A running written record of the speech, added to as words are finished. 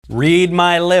Read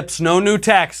my lips, no new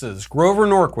taxes. Grover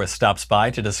Norquist stops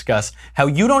by to discuss how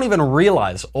you don't even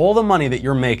realize all the money that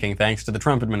you're making thanks to the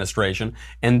Trump administration.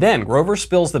 And then Grover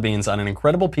spills the beans on an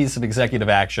incredible piece of executive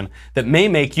action that may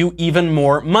make you even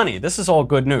more money. This is all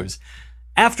good news.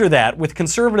 After that, with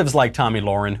conservatives like Tomi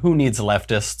Lahren, who needs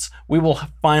leftists, we will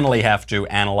finally have to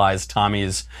analyze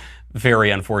Tommy's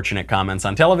very unfortunate comments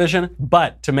on television.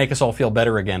 But to make us all feel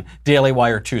better again, Daily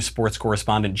Wire 2 sports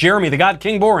correspondent Jeremy the God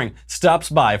King Boring stops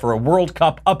by for a World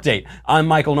Cup update. I'm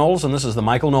Michael Knowles, and this is The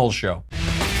Michael Knowles Show.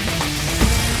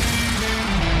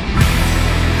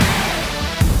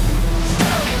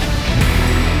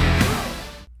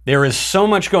 There is so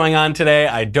much going on today,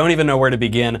 I don't even know where to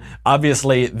begin.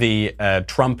 Obviously, the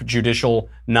Trump judicial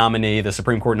nominee, the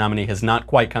Supreme Court nominee, has not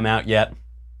quite come out yet.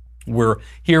 We're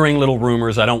hearing little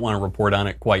rumors. I don't want to report on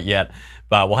it quite yet,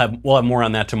 but we'll have more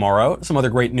on that tomorrow. Some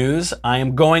other great news. I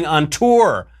am going on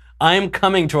tour. I am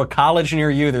coming to a college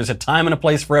near you. There's a time and a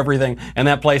place for everything, and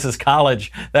that place is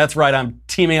college. That's right, I'm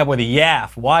teaming up with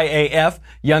YAF, Y-A-F,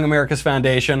 Young America's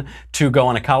Foundation, to go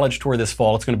on a college tour this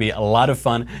fall. It's going to be a lot of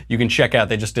fun. You can check out,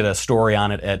 they just did a story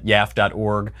on it at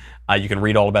yaf.org. You can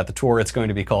read all about the tour. It's going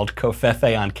to be called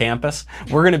Covfefe on Campus.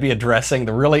 We're going to be addressing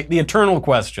the eternal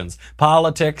questions: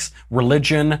 politics,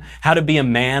 religion, how to be a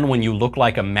man when you look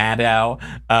like a Maddow,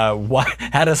 how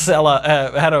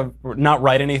to not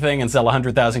write anything and sell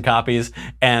 100,000 copies.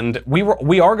 And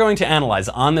we are going to analyze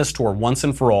on this tour once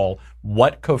and for all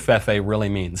what Covfefe really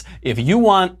means. If you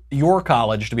want your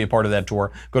college to be a part of that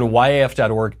tour, go to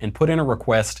yaf.org and put in a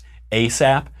request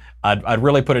ASAP. I'd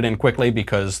really put it in quickly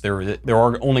because there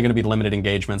are only going to be limited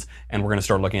engagements, and we're going to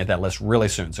start looking at that list really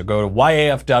soon. So go to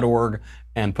yaf.org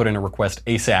and put in a request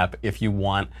ASAP if you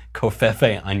want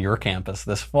Covfefe on your campus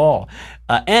this fall.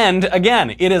 And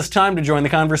again, it is time to join the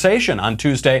conversation. On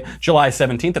Tuesday, July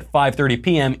 17th at 5:30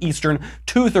 p.m. Eastern,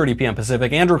 2:30 p.m.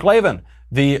 Pacific, Andrew Klavan,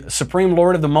 the Supreme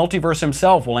Lord of the Multiverse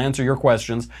himself, will answer your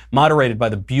questions, moderated by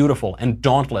the beautiful and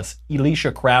dauntless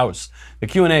Elisha Krause. The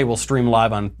Q&A will stream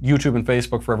live on YouTube and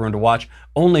Facebook for everyone to watch.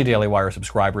 Only Daily Wire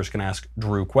subscribers can ask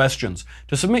Drew questions.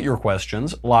 To submit your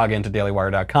questions, log into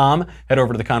dailywire.com, head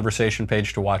over to the conversation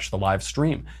page to watch the live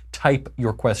stream. Type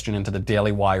your question into the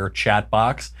Daily Wire chat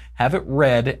box, have it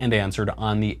read and answered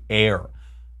on the air.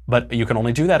 But you can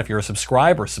only do that if you're a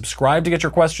subscriber. Subscribe to get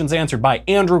your questions answered by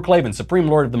Andrew Klavan, Supreme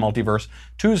Lord of the Multiverse,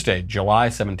 Tuesday, July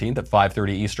 17th at 5:30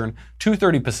 Eastern,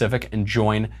 2:30 Pacific, and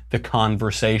join the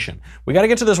conversation. We got to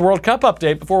get to this World Cup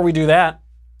update. Before we do that,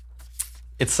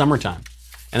 it's summertime.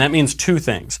 And that means two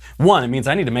things. One, it means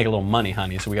I need to make a little money,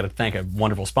 honey, so we got to thank a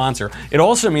wonderful sponsor. It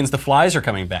also means the flies are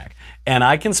coming back. And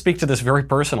I can speak to this very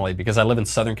personally because I live in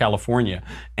Southern California.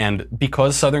 And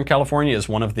because Southern California is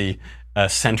one of the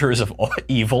centers of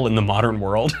evil in the modern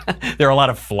world, there are a lot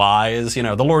of flies. You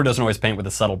know, the Lord doesn't always paint with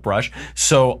a subtle brush.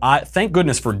 So thank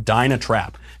goodness for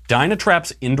Dynatrap.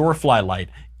 Dynatrap's indoor fly light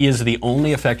is the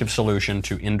only effective solution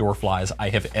to indoor flies I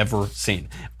have ever seen.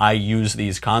 I use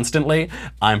these constantly.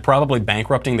 I'm probably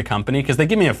bankrupting the company because they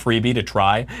give me a freebie to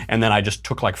try, and then I just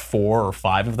took like 4 or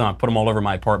 5 of them. I put them all over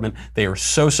my apartment. They are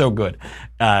so good.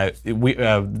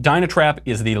 Dynatrap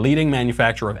is the leading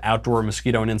manufacturer of outdoor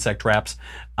mosquito and insect traps.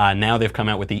 Now they've come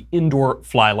out with the indoor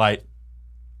fly light.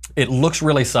 It looks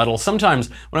really subtle. Sometimes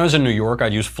when I was in New York,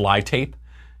 I'd use fly tape,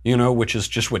 which is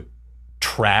just what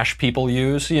trash people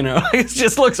use, it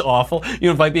just looks awful.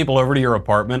 You invite people over to your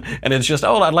apartment and it's just,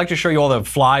 I'd like to show you all the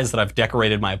flies that I've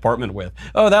decorated my apartment with.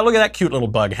 Look at that cute little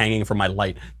bug hanging from my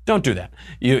light. Don't do that.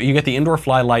 You get the indoor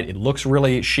fly light. It looks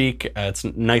really chic. It's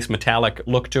a nice metallic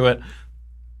look to it.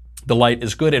 The light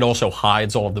is good. It also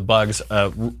hides all of the bugs.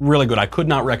 Really good. I could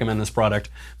not recommend this product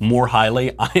more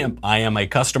highly. I am a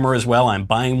customer as well. I'm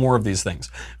buying more of these things.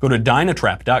 Go to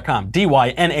Dynatrap.com,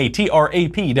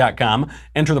 Dynatrap.com.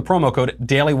 Enter the promo code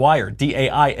DailyWire,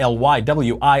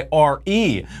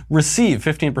 DAILYWIRE. Receive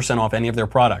 15% off any of their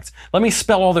products. Let me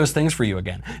spell all those things for you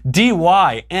again.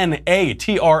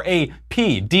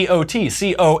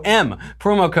 DYNATRAPDOTCOM.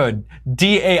 Promo code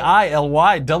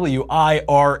DAILYWIRE.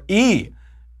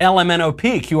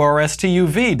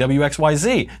 LMNOPQRSTUV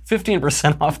WXYZ,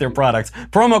 15% off their products.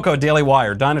 Promo code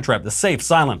DailyWire. Dynatrap, the safe,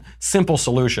 silent, simple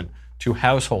solution to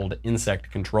household insect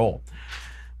control.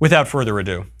 Without further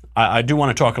ado, I do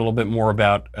want to talk a little bit more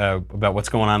about what's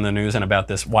going on in the news and about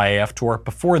this YAF tour.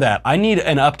 Before that, I need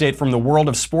an update from the world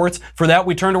of sports. For that,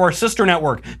 we turn to our sister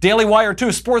network, Daily Wire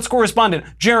 2 sports correspondent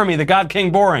Jeremy the God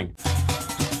King Boring.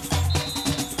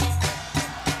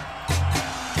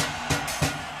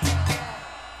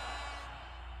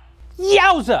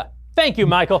 Yowza! Thank you,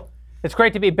 Michael. It's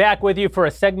great to be back with you for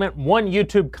a segment one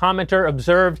YouTube commenter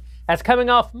observed as coming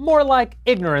off more like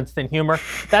ignorance than humor.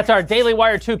 That's our Daily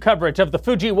Wire 2 coverage of the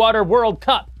Fujiwara World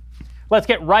Cup. Let's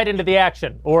get right into the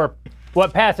action, or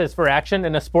what passes for action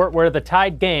in a sport where the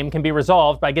tied game can be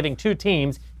resolved by giving two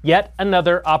teams yet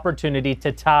another opportunity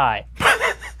to tie.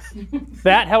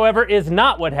 That, however, is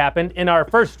not what happened in our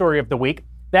first story of the week.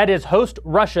 That is host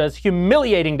Russia's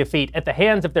humiliating defeat at the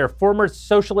hands of their former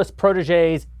socialist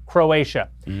proteges, Croatia.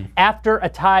 After a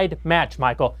tied match,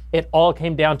 Michael, it all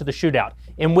came down to the shootout,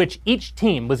 in which each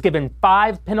team was given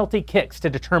 5 penalty kicks to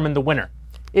determine the winner.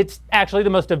 It's actually the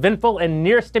most eventful and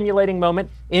near-stimulating moment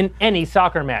in any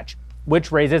soccer match,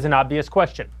 which raises an obvious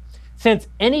question. Since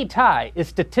any tie is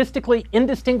statistically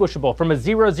indistinguishable from a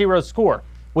 0-0 score,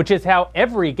 which is how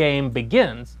every game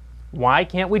begins, why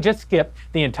can't we just skip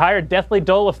the entire deathly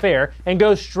dull affair and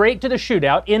go straight to the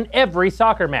shootout in every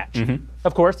soccer match?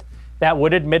 Of course, that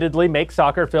would admittedly make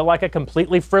soccer feel like a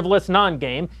completely frivolous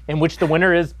non-game in which the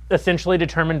winner is essentially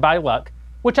determined by luck,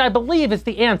 which I believe is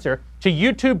the answer to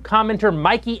YouTube commenter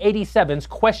Mikey87's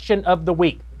question of the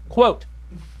week. Quote,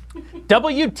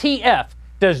 WTF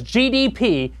does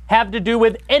GDP have to do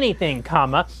with anything,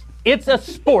 comma, it's a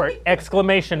sport,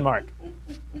 exclamation mark.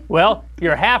 Well,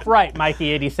 you're half right,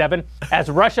 Mikey87, as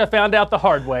Russia found out the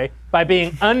hard way by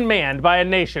being unmanned by a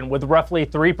nation with roughly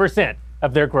 3%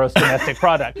 of their gross domestic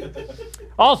product.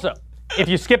 Also, if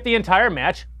you skip the entire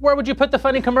match, where would you put the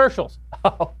funny commercials?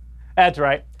 Oh, that's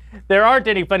right. There aren't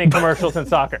any funny commercials in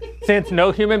soccer, since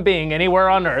no human being anywhere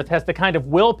on Earth has the kind of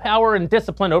willpower and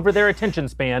discipline over their attention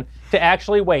span to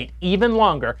actually wait even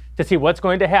longer to see what's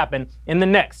going to happen in the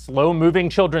next slow-moving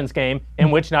children's game in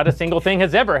which not a single thing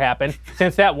has ever happened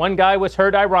since that one guy was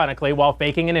hurt ironically while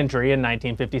faking an injury in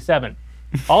 1957.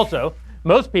 Also,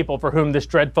 most people for whom this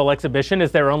dreadful exhibition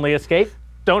is their only escape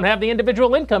don't have the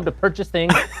individual income to purchase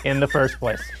things in the first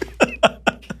place.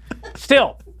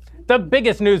 Still, the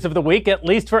biggest news of the week, at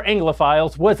least for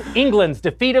Anglophiles, was England's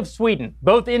defeat of Sweden,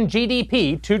 both in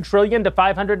GDP, $2 trillion to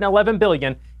 $511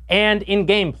 billion, and in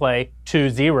gameplay,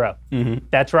 2-0.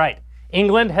 That's right.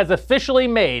 England has officially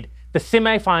made the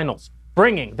semifinals,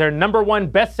 bringing their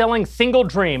 #1 best-selling single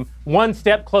dream one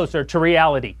step closer to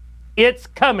reality. It's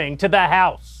coming to the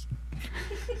house.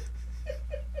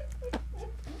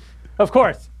 Of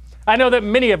course, I know that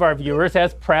many of our viewers,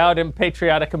 as proud and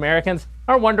patriotic Americans,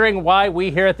 are wondering why we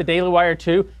here at the Daily Wire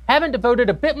 2 haven't devoted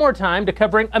a bit more time to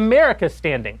covering America's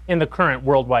standing in the current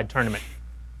worldwide tournament.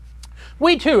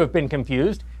 We too have been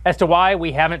confused as to why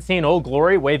we haven't seen Old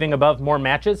Glory waving above more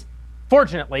matches.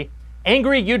 Fortunately,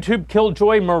 angry YouTube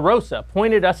killjoy Morosa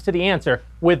pointed us to the answer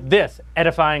with this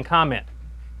edifying comment.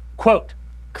 Quote,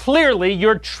 clearly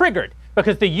you're triggered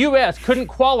because the U.S. couldn't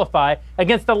qualify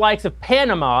against the likes of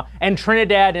Panama and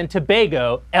Trinidad and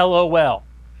Tobago, LOL.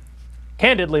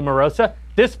 Candidly, Morosa,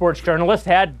 this sports journalist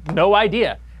had no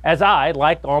idea, as I,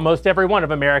 like almost every one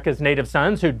of America's native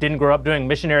sons who didn't grow up doing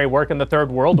missionary work in the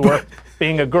third world or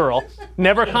being a girl,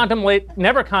 never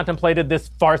contemplated this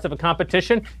farce of a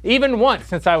competition, even once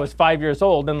since I was 5 years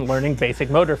old and learning basic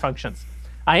motor functions.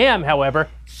 I am, however,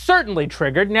 certainly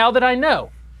triggered now that I know.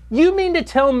 You mean to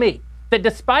tell me that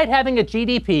despite having a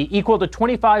GDP equal to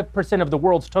 25% of the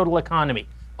world's total economy,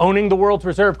 owning the world's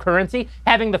reserve currency,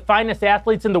 having the finest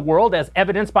athletes in the world as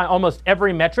evidenced by almost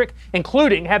every metric,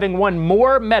 including having won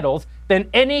more medals than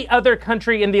any other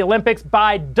country in the Olympics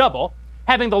by double,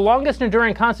 having the longest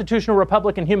enduring constitutional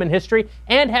republic in human history,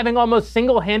 and having almost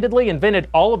single-handedly invented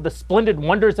all of the splendid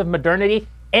wonders of modernity,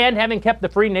 and having kept the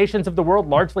free nations of the world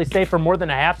largely safe for more than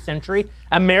a half century,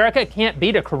 America can't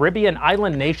beat a Caribbean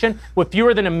island nation with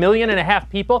fewer than 1.5 million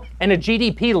people and a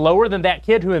GDP lower than that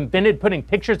kid who invented putting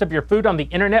pictures of your food on the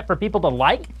internet for people to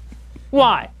like?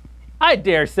 Why? I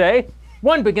dare say,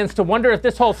 one begins to wonder if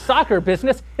this whole soccer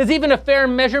business is even a fair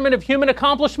measurement of human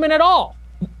accomplishment at all.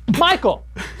 Michael,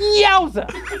 yowza!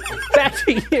 Back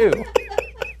to you.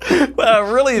 Well,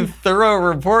 a really thorough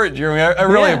report, Jeremy. I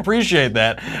really appreciate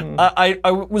that.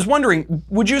 I was wondering,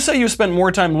 would you say you spent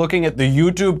more time looking at the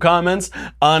YouTube comments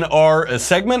on our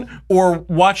segment or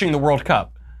watching the World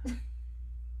Cup?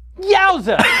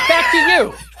 Yowza! Back to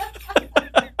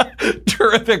you.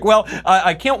 Terrific. Well,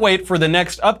 I can't wait for the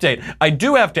next update. I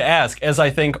do have to ask, as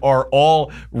I think are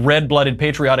all red-blooded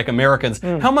patriotic Americans,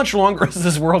 how much longer is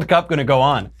this World Cup going to go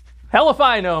on? Hell if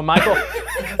I know, Michael.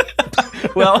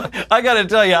 Well, I got to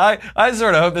tell you, I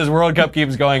sort of hope this World Cup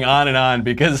keeps going on and on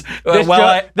because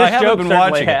I haven't been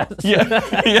watching it.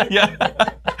 Yeah.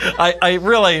 I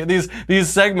really, these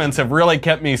segments have really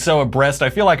kept me so abreast. I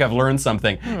feel like I've learned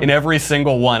something in every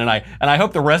single one, and I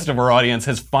hope the rest of our audience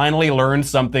has finally learned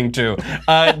something too.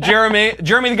 Jeremy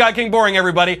the God King Boring,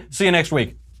 everybody. See you next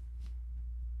week.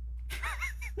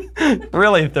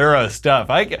 Really thorough stuff.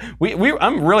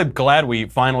 I'm really glad we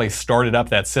finally started up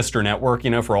that sister network,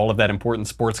 for all of that important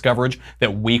sports coverage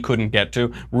that we couldn't get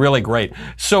to. Really great.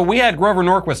 So we had Grover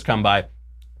Norquist come by.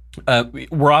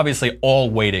 We're obviously all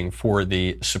waiting for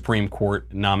the Supreme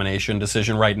Court nomination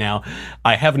decision right now.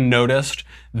 I have noticed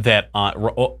that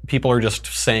people are just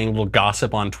saying little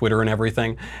gossip on Twitter and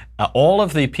everything. All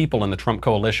of the people in the Trump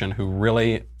coalition who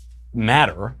really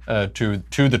matter to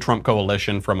the Trump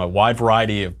coalition from a wide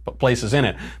variety of places in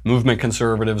it, movement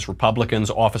conservatives, Republicans,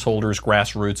 office holders,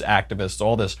 grassroots, activists,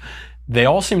 all this, they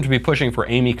all seem to be pushing for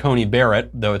Amy Coney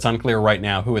Barrett, though it's unclear right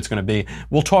now who it's going to be.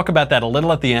 We'll talk about that a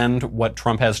little at the end, what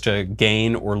Trump has to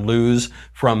gain or lose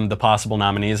from the possible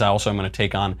nominees. I also am going to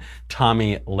take on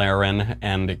Tomi Lahren,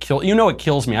 and it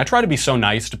kills me. I try to be so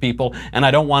nice to people, and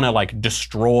I don't want to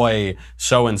destroy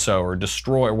so-and-so or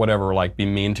destroy or whatever, be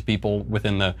mean to people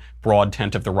within the broad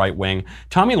tent of the right wing.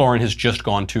 Tomi Lahren has just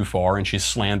gone too far, and she's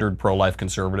slandered pro-life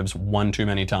conservatives one too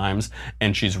many times,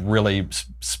 and she's really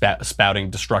spouting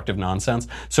destructive nonsense.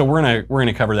 So we're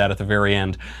gonna cover that at the very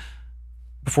end.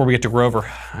 Before we get to Grover,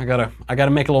 I gotta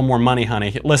make a little more money,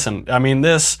 honey. Listen, I mean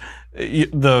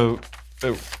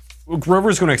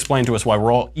Grover's going to explain to us why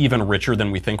we're all even richer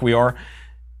than we think we are.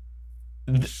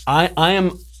 I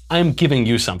am giving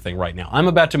you something right now.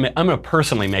 I'm going to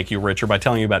personally make you richer by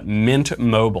telling you about Mint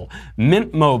Mobile.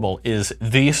 Mint Mobile is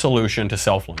the solution to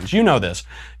cell phones. You know this.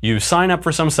 You sign up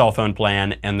for some cell phone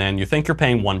plan, and then you think you're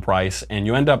paying one price, and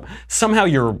you end up, somehow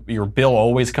your bill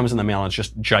always comes in the mail, and it's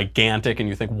just gigantic, and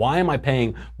you think, why am I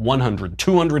paying $100,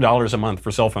 $200 a month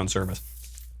for cell phone service?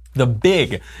 The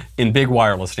big in big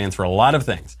wireless stands for a lot of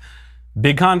things.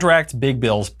 Big contracts, big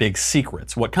bills, big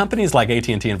secrets. What companies like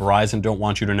AT&T and Verizon don't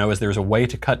want you to know is there's a way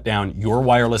to cut down your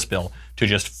wireless bill to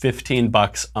just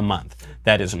 $15 a month.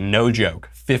 That is no joke.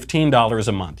 $15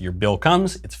 a month. Your bill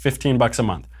comes, it's $15 a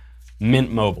month. Mint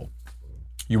Mobile.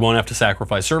 You won't have to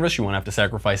sacrifice service. You won't have to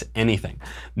sacrifice anything.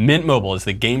 Mint Mobile is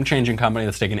the game-changing company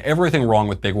that's taken everything wrong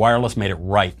with big wireless, made it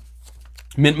right.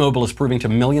 Mint Mobile is proving to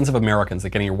millions of Americans that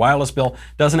getting your wireless bill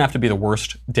doesn't have to be the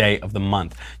worst day of the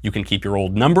month. You can keep your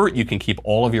old number, you can keep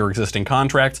all of your existing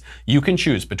contracts, you can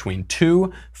choose between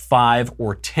 2, 5,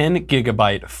 or 10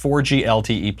 gigabyte 4G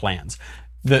LTE plans.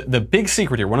 The big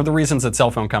secret here, one of the reasons that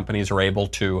cell phone companies are able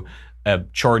to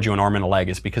charge you an arm and a leg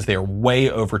is because they are way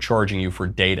overcharging you for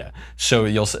data. So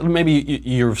maybe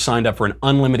you've signed up for an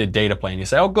unlimited data plan. You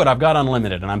say, oh good, I've got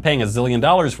unlimited and I'm paying $1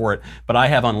 zillion for it, but I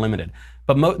have unlimited.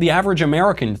 But the average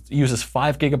American uses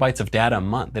 5 gigabytes of data a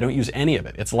month. They don't use any of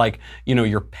it. It's like,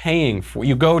 you're paying for,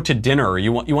 you go to dinner, or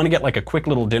you want to get a quick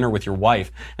little dinner with your wife,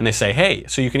 and they say, hey,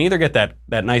 so you can either get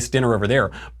that nice dinner over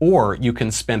there, or you can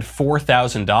spend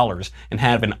 $4,000 and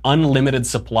have an unlimited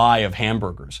supply of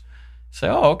hamburgers. Say,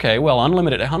 oh, okay, well,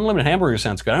 unlimited hamburger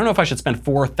sounds good. I don't know if I should spend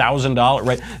 $4,000,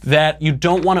 right? That you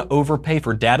don't want to overpay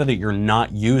for data that you're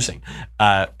not using.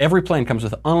 Every plan comes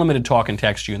with unlimited talk and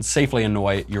text. You can safely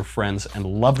annoy your friends and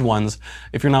loved ones.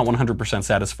 If you're not 100%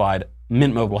 satisfied,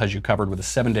 Mint Mobile has you covered with a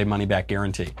 7-day money-back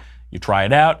guarantee. You try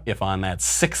it out. If on that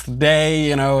 6th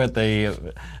day, at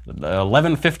the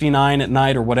 11:59 at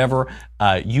night or whatever,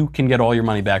 you can get all your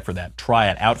money back for that. Try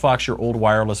it. Outfox your old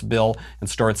wireless bill and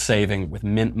start saving with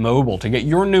Mint Mobile to get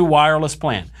your new wireless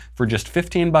plan for just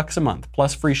 $15 a month,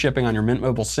 plus free shipping on your Mint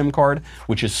Mobile SIM card,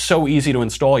 which is so easy to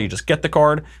install. You just get the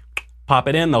card, pop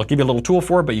it in. They'll give you a little tool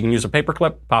for it, but you can use a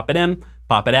paperclip, pop it in,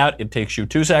 pop it out. It takes you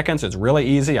 2 seconds. It's really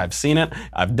easy. I've seen it.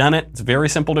 I've done it. It's very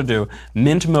simple to do.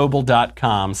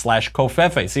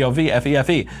 Mintmobile.com/Covfefe,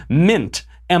 C-O-V-F-E-F-E. Mint,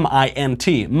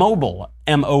 M-I-N-T, mobile,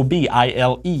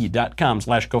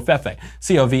 mobile.com/Covfefe,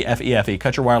 C-O-V-F-E-F-E.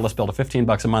 Cut your wireless bill to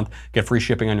 $15 a month. Get free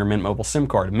shipping on your Mint Mobile SIM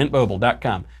card.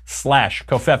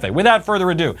 Mintmobile.com/Covfefe. Without further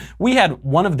ado, we had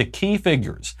one of the key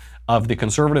figures of the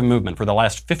conservative movement for the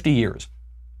last 50 years,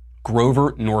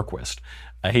 Grover Norquist.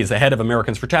 He's the head of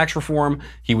Americans for Tax Reform.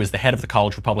 He was the head of the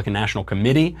College Republican National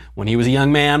Committee when he was a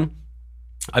young man.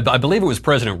 I believe it was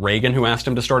President Reagan who asked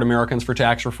him to start Americans for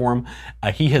Tax Reform.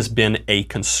 He has been a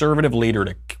conservative leader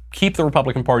to keep the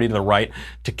Republican Party to the right,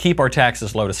 to keep our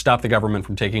taxes low, to stop the government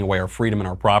from taking away our freedom and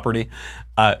our property.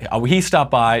 He stopped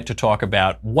by to talk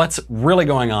about what's really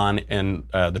going on in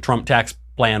the Trump tax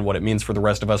plan, what it means for the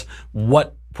rest of us,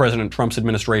 what President Trump's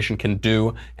administration can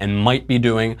do and might be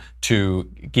doing to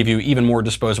give you even more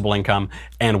disposable income,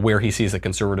 and where he sees the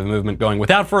conservative movement going.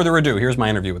 Without further ado, here's my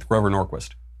interview with Grover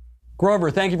Norquist.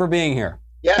 Grover, thank you for being here.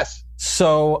 Yes.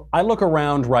 So I look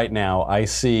around right now, I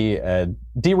see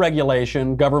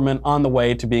deregulation, government on the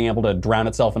way to being able to drown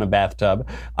itself in a bathtub.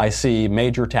 I see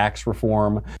major tax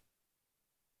reform.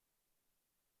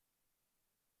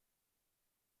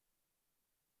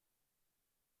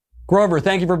 Grover,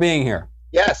 thank you for being here.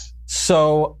 Yes.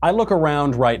 So I look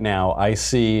around right now. I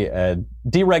see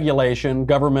deregulation,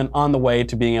 government on the way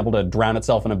to being able to drown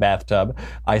itself in a bathtub.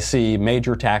 I see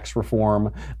major tax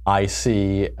reform. I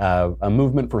see a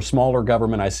movement for smaller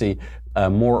government. I see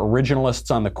more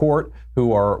originalists on the court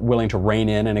who are willing to rein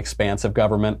in an expansive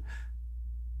government.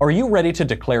 Are you ready to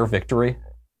declare victory?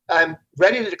 I'm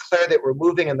ready to declare that we're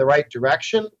moving in the right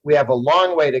direction. We have a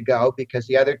long way to go because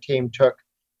the other team took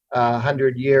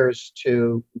 100 years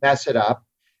to mess it up.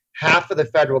 Half of the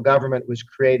federal government was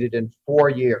created in 4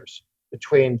 years.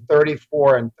 Between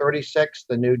 34 and 36,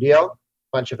 the New Deal, a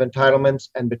bunch of entitlements,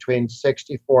 and between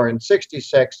 64 and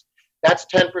 66, that's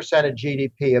 10% of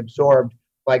GDP absorbed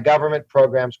by government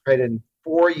programs created in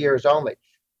 4 years only.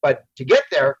 But to get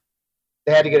there,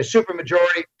 they had to get a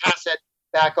supermajority, pass it,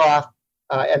 back off,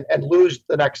 and lose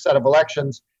the next set of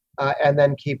elections, and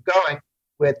then keep going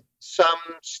with some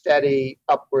steady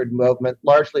upward movement,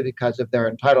 largely because of their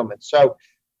entitlements. So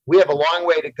we have a long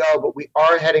way to go, but we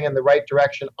are heading in the right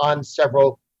direction on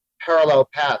several parallel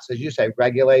paths, as you say,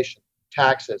 regulation,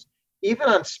 taxes, even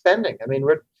on spending. I mean,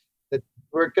 we're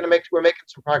making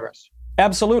some progress.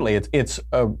 Absolutely. It's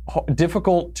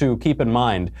difficult to keep in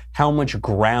mind how much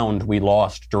ground we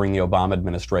lost during the Obama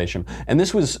administration. And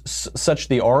this was such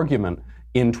the argument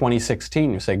in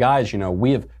 2016. You say, guys,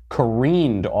 we have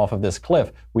careened off of this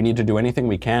cliff. We need to do anything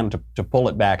we can to pull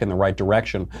it back in the right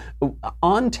direction.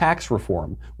 On tax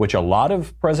reform, which a lot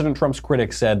of President Trump's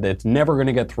critics said that it's never going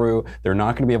to get through, they're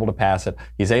not going to be able to pass it.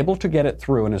 He's able to get it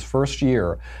through in his first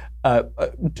year.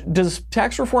 Does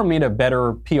tax reform need a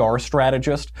better PR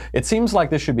strategist? It seems like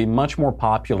this should be much more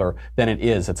popular than it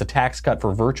is. It's a tax cut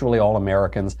for virtually all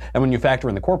Americans. And when you factor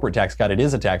in the corporate tax cut, it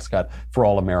is a tax cut for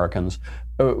all Americans.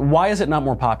 Why is it not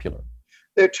more popular?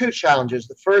 There are two challenges.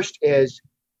 The first is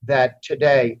that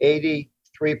today, 83%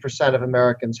 of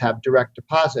Americans have direct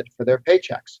deposit for their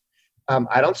paychecks.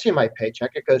 I don't see my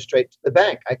paycheck. It goes straight to the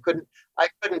bank. I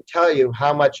couldn't tell you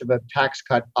how much of a tax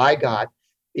cut I got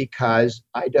because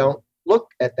I don't look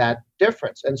at that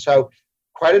difference. And so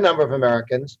quite a number of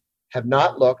Americans have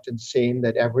not looked and seen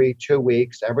that every 2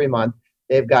 weeks, every month,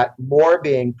 they've got more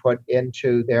being put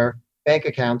into their bank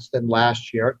accounts than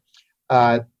last year.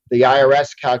 The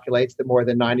IRS calculates that more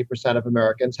than 90% of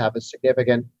Americans have a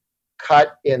significant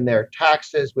cut in their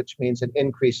taxes, which means an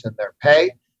increase in their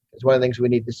pay. Because one of the things we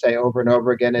need to say over and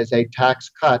over again is a tax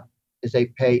cut is a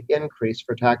pay increase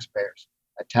for taxpayers.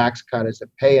 A tax cut is a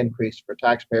pay increase for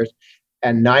taxpayers.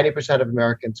 And 90% of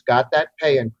Americans got that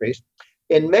pay increase.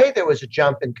 In May, there was a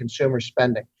jump in consumer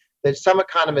spending. That some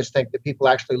economists think that people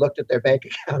actually looked at their bank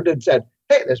account and said,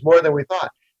 hey, there's more than we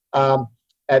thought.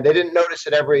 And they didn't notice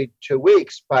it every 2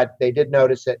 weeks, but they did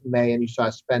notice it in May, and you saw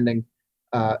spending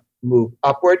move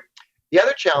upward. The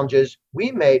other challenge is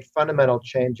we made fundamental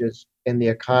changes in the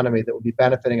economy that will be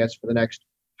benefiting us for the next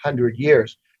 100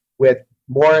 years with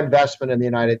more investment in the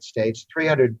United States.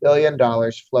 $300 billion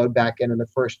flowed back in the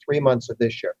first 3 months of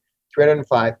this year,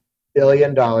 $305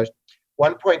 billion.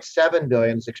 $1.7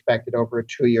 billion is expected over a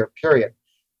 2-year period.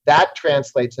 That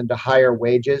translates into higher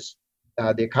wages.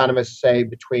 The economists say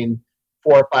between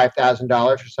 $4,000 or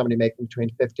 $5,000 for somebody making between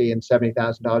 $50,000 and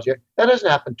 $70,000 a year. That doesn't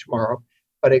happen tomorrow,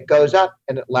 but it goes up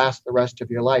and it lasts the rest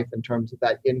of your life in terms of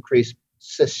that increase,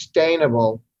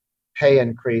 sustainable pay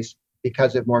increase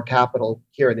because of more capital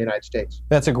here in the United States.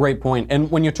 That's a great point. And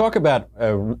when you talk about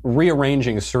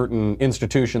rearranging certain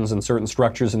institutions and certain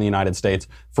structures in the United States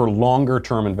for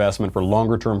longer-term investment, for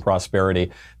longer-term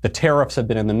prosperity, the tariffs have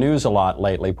been in the news a lot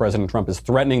lately. President Trump is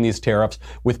threatening these tariffs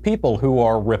with people who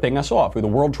are ripping us off, who the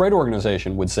World Trade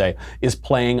Organization would say is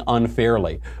playing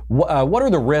unfairly. What are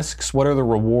the risks? What are the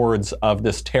rewards of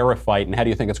this tariff fight, and how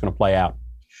do you think it's going to play out?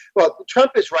 Well,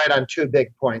 Trump is right on two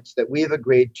big points that we've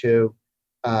agreed to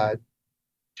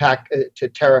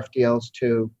tariff deals,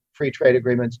 to free trade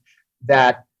agreements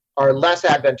that are less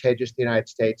advantageous to the United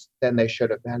States than they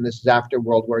should have been. This is after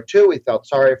World War II. We felt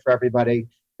sorry for everybody.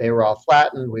 They were all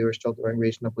flattened. We were still doing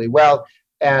reasonably well.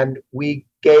 And we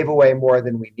gave away more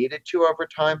than we needed to over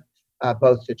time,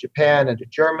 both to Japan and to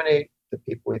Germany, the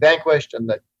people we vanquished, and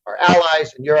our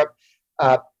allies in Europe.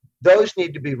 Those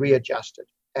need to be readjusted.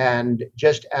 And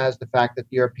just as the fact that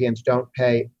the Europeans don't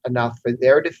pay enough for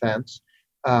their defense,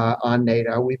 on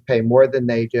NATO. We pay more than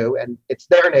they do, and it's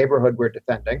their neighborhood we're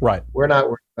defending. Right. We're not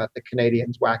worried about the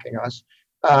Canadians whacking us.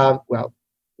 Well,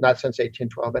 not since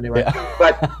 1812 anyway.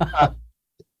 Yeah.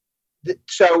 But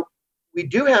so we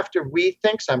do have to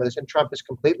rethink some of this, and Trump is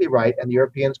completely right, and the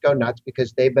Europeans go nuts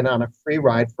because they've been on a free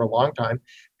ride for a long time,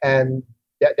 and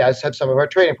as have some of our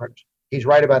trading partners. He's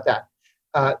right about that.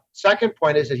 Second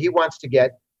point is that he wants to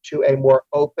get to a more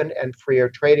open and freer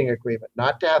trading agreement,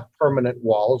 not to have permanent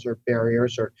walls or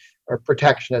barriers or or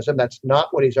protectionism. That's not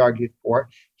what he's argued for.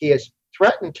 He has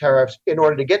threatened tariffs in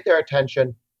order to get their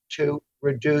attention to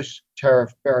reduce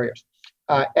tariff barriers.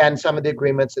 And some of the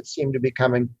agreements that seem to be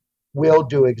coming will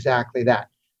do exactly that.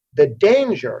 The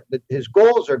danger, that his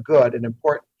goals are good and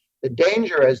important. The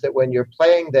danger is that when you're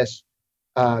playing this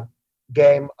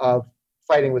game of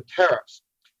fighting with tariffs,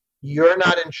 you're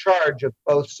not in charge of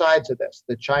both sides of this.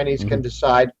 The Chinese can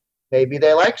decide maybe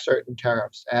they like certain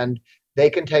tariffs, and they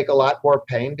can take a lot more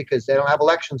pain because they don't have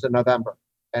elections in November,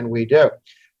 and we do.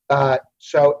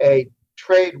 So a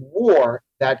trade war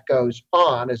that goes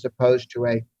on, as opposed to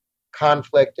a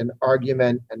conflict and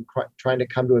argument and trying to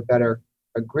come to a better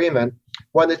agreement,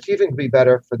 one that's even going to be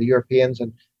better for the Europeans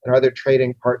and other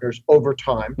trading partners over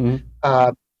time.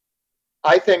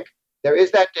 I think there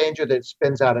is that danger that it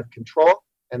spins out of control,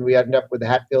 and we end up with the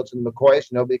Hatfields and the McCoys.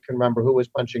 Nobody can remember who was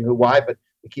punching who, why, but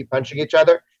we keep punching each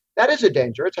other. That is a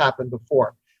danger. It's happened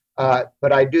before.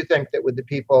 But I do think that with the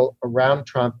people around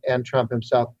Trump and Trump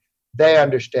himself, they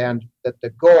understand that the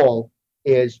goal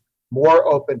is more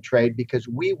open trade because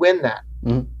we win that.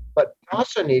 But we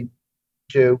also need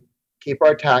to keep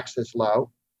our taxes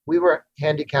low. We were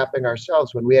handicapping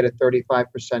ourselves when we had a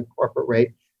 35% corporate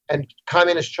rate, and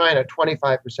communist China,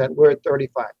 25%, we're at 35%.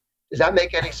 Does that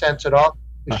make any sense at all?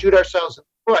 We shoot ourselves in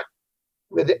the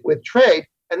foot with trade,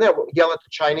 and then we'll yell at the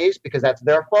Chinese because that's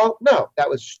their fault? No, that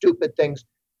was stupid things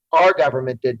our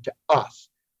government did to us.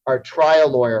 Our trial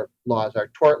lawyer laws, our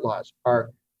tort laws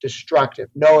are destructive.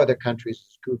 No other country is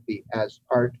as goofy as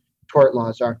our tort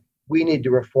laws are. We need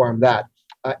to reform that.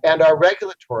 And our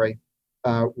regulatory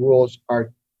rules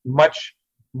are much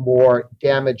more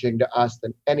damaging to us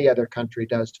than any other country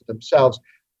does to themselves.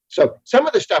 So some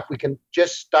of the stuff we can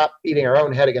just stop beating our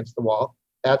own head against the wall.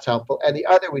 That's helpful. And the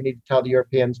other, we need to tell the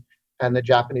Europeans and the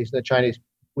Japanese and the Chinese,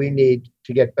 we need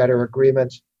to get better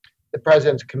agreements. The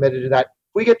president's committed to that.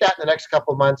 If we get that in the next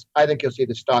couple of months, I think you'll see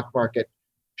the stock market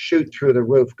shoot through the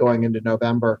roof going into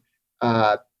November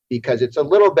because it's a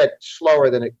little bit slower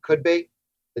than it could be.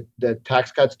 The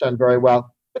tax cut's done very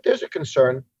well, but there's a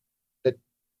concern that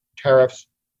tariffs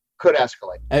could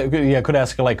escalate. Could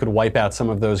escalate, could wipe out some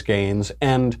of those gains.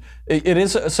 And it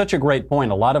is such a great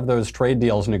point. A lot of those trade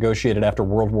deals negotiated after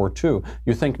World War II.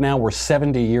 You think now we're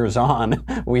 70 years on,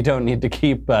 we don't need to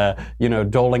keep,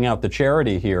 doling out the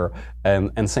charity here.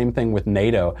 And same thing with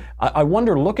NATO. I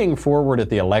wonder, looking forward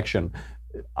at the election,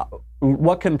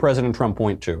 what can President Trump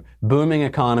point to? Booming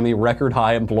economy, record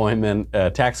high employment,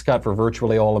 tax cut for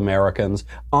virtually all Americans,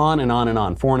 on and on and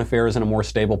on. Foreign affairs in a more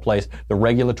stable place, the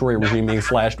regulatory regime being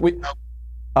slashed.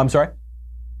 I'm sorry?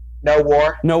 No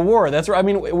war. No war. That's right. I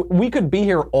mean, we could be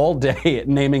here all day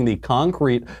naming the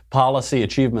concrete policy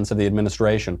achievements of the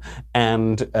administration.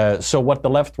 And so what the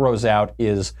left throws out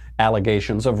is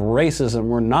allegations of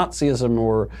racism or Nazism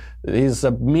or he's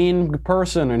a mean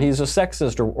person and he's a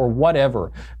sexist or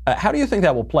whatever. How do you think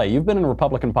that will play? You've been in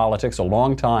Republican politics a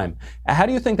long time. How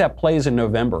do you think that plays in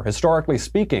November? Historically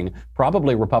speaking,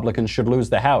 probably Republicans should lose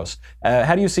the House.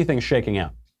 How do you see things shaking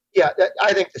out? Yeah,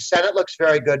 I think the Senate looks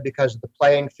very good because of the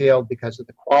playing field, because of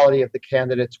the quality of the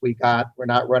candidates we got. We're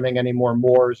not running any more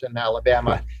Moores in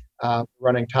Alabama,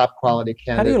 running top quality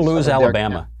candidates. How do you lose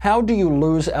Alabama? How do you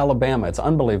lose Alabama? It's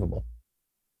unbelievable.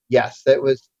 Yes, it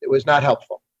was not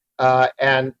helpful.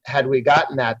 And had we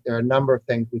gotten that, there are a number of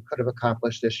things we could have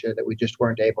accomplished this year that we just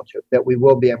weren't able to, that we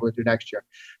will be able to do next year.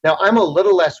 Now, I'm a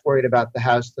little less worried about the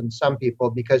House than some people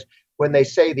because when they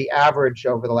say the average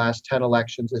over the last 10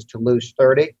 elections is to lose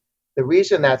 30, the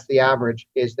reason that's the average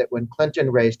is that when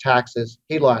Clinton raised taxes,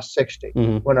 he lost 60.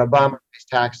 When Obama raised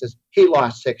taxes, he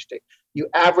lost 60. You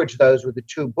average those with the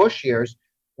two Bush years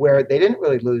where they didn't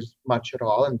really lose much at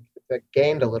all and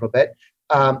gained a little bit.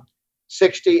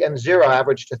 60 and 0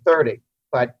 average to 30.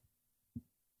 But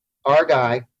our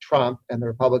guy, Trump, and the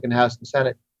Republican House and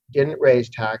Senate didn't raise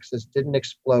taxes, didn't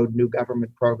explode new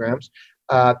government programs.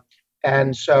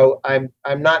 And so I'm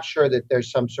not sure that there's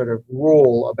some sort of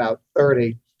rule about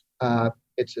 30.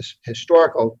 It's a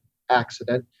historical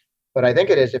accident, but I think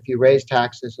it is if you raise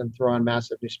taxes and throw on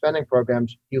massive new spending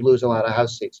programs, you lose a lot of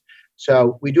House seats.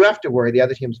 So we do have to worry. The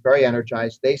other team's very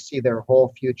energized. They see their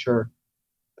whole future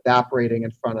evaporating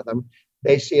in front of them.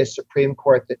 They see a Supreme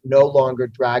Court that no longer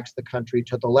drags the country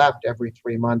to the left every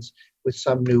 3 months with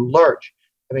some new lurch.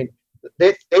 I mean,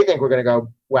 they think we're going to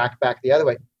go whack back the other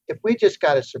way. If we just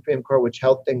got a Supreme Court which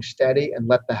held things steady and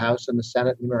let the House and the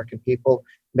Senate and the American people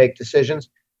make decisions,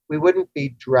 we wouldn't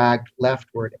be dragged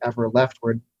ever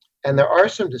leftward. And there are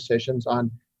some decisions on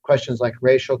questions like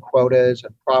racial quotas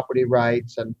and property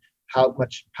rights and how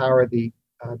much power the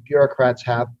bureaucrats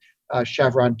have,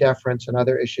 Chevron deference and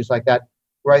other issues like that,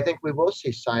 where I think we will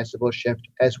see sizable shift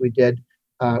as we did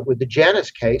with the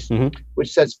Janus case,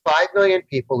 which says 5 million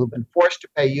people who've been forced to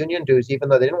pay union dues, even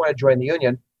though they didn't want to join the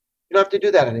union, you don't have to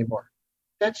do that anymore.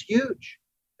 That's huge.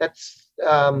 That's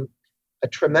a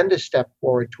tremendous step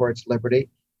forward towards liberty,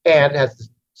 and has the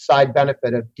side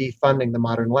benefit of defunding the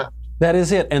modern left. That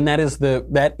is it, and that is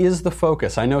the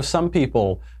focus. I know some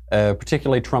people,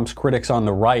 particularly Trump's critics on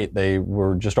the right, they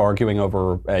were just arguing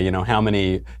over, how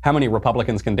many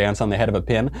Republicans can dance on the head of a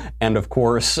pin. And of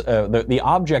course, the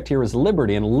object here is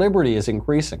liberty, and liberty is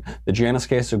increasing. The Janus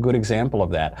case is a good example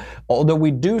of that. Although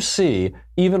we do see,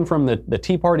 even from the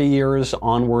Tea Party years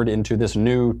onward into this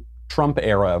new Trump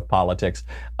era of politics,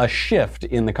 a shift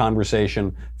in the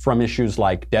conversation from issues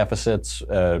like deficits,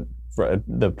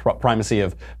 the primacy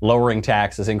of lowering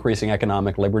taxes, increasing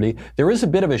economic liberty. There is a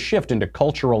bit of a shift into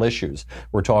cultural issues.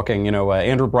 We're talking,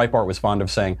 Andrew Breitbart was fond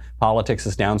of saying politics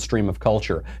is downstream of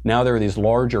culture. Now there are these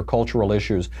larger cultural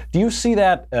issues. Do you see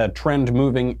that trend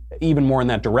moving even more in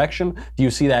that direction? Do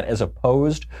you see that as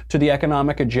opposed to the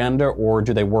economic agenda, or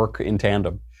do they work in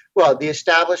tandem? Well, the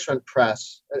establishment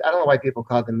press, I don't know why people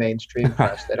call it the mainstream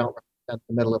press. They don't represent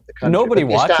the middle of the country. Nobody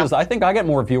watches. I think I get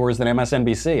more viewers than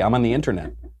MSNBC. I'm on the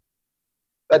internet.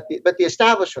 But the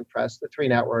establishment press, the three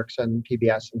networks and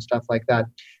PBS and stuff like that,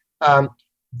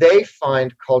 they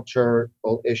find cultural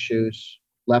issues,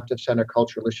 left of center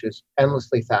cultural issues,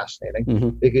 endlessly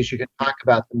fascinating, because you can talk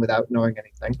about them without knowing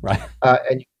anything. Right.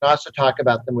 And you can also talk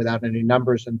about them without any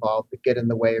numbers involved that get in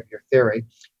the way of your theory.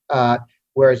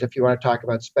 Whereas if you want to talk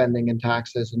about spending and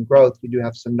taxes and growth, you do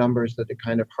have some numbers that are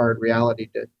kind of hard reality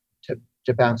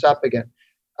to bounce up again.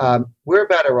 We're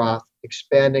better off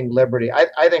expanding liberty.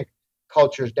 I think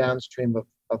culture is downstream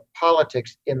of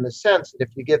politics, in the sense that if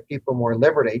you give people more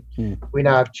liberty, we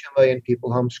now have 2 million people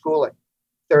homeschooling.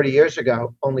 30 years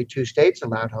ago, only 2 states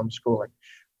allowed homeschooling.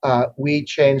 We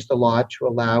changed the law to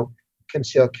allow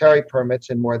concealed carry permits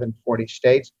in more than 40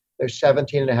 states. There's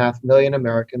 17.5 million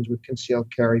Americans with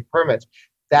concealed carry permits.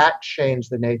 That changed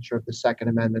the nature of the Second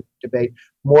Amendment debate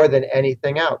more than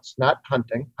anything else. Not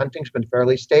hunting. Hunting's been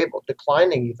fairly stable,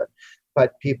 declining even.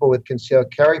 But people with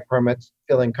concealed carry permits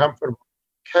feeling comfortable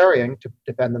carrying to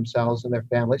defend themselves and their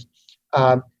families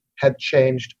have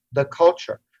changed the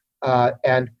culture.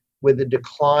 And with the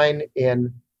decline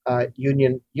in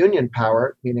union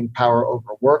power, meaning power over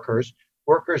workers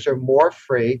are more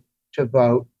free to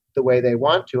vote the way they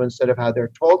want to instead of how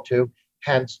they're told to.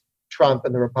 Hence, Trump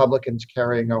and the Republicans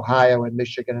carrying Ohio and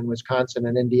Michigan and Wisconsin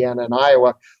and Indiana and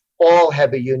Iowa, all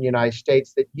heavy unionized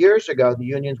states that years ago the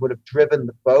unions would have driven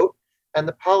the vote and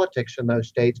the politics in those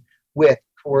states with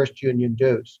coerced union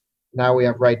dues. Now we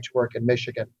have right to work in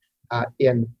Michigan.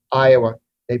 In Iowa,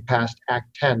 they passed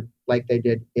Act 10 like they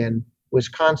did in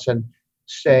Wisconsin,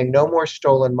 saying no more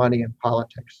stolen money in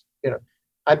politics.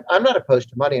 I'm not opposed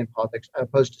to money in politics. I'm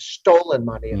opposed to stolen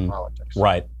money in politics.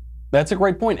 Right. That's a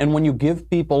great point. And when you give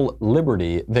people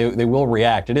liberty, they will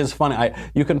react. It is funny.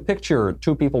 You can picture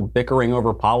 2 people bickering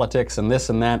over politics and this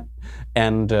and that.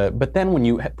 But then when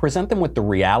you present them with the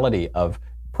reality of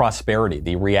prosperity,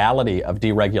 the reality of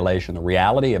deregulation, the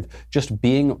reality of just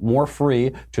being more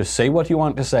free to say what you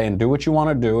want to say and do what you want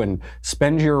to do and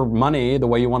spend your money the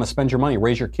way you want to spend your money,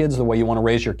 raise your kids the way you want to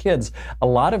raise your kids, a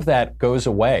lot of that goes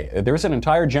away. There's an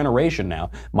entire generation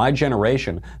now, my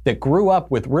generation, that grew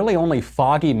up with really only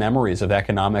foggy memories of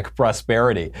economic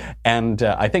prosperity. And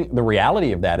I think the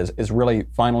reality of that is really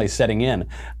finally setting in.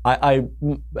 I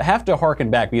have to harken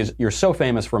back, because you're so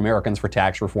famous for Americans for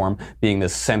Tax Reform being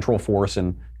this central force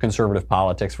in conservative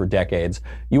politics for decades.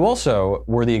 You also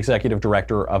were the executive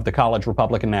director of the College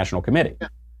Republican National Committee. Yeah.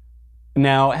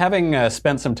 Now, having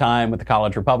spent some time with the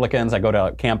college Republicans, I go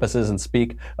to campuses and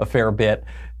speak a fair bit.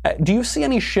 Do you see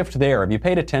any shift there? Have you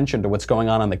paid attention to what's going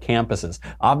on the campuses?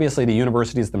 Obviously, the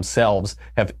universities themselves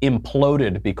have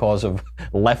imploded because of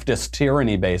leftist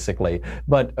tyranny, basically.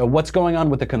 But what's going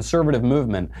on with the conservative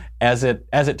movement as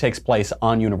it takes place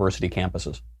on university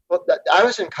campuses? Well, I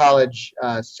was in college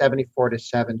 74 to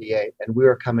 78, and we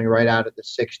were coming right out of the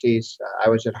 60s. I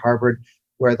was at Harvard,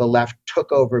 where the left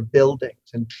took over buildings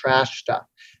and trashed stuff.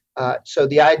 So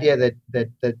the idea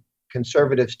that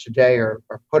conservatives today are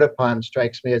put upon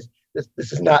strikes me as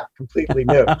this is not completely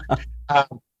new.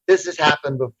 This has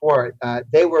happened before.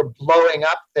 They were blowing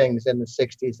up things in the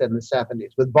 60s and the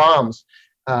 70s with bombs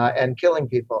and killing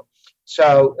people.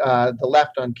 So the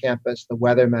left on campus, the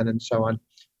Weathermen and so on,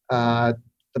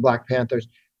 the Black Panthers,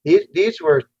 these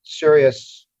were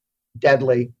serious,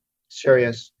 deadly,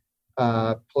 serious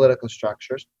political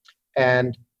structures.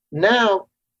 And now,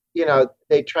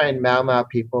 they try and mau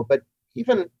people. But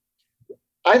even,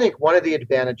 I think one of the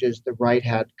advantages the right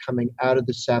had coming out of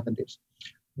the 70s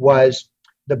was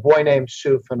the boy named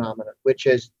Sue phenomenon, which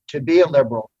is to be a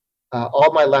liberal.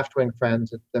 All my left-wing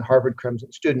friends at the Harvard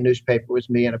Crimson student newspaper was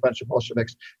me and a bunch of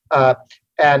Bolsheviks,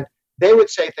 and they would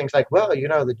say things like, "Well,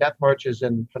 the death marches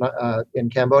in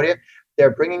Cambodia,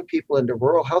 they're bringing people into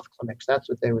rural health clinics." That's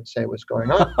what they would say was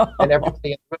going on, and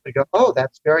everybody would go, "Oh,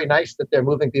 that's very nice that they're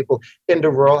moving people into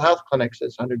rural health clinics,"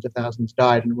 as hundreds of thousands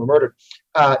died and were murdered.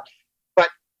 But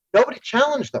nobody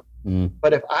challenged them.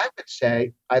 But if I would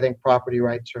say I think property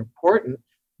rights are important,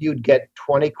 you'd get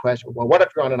 20 questions. Well, what if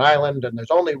you're on an island and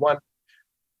there's only one,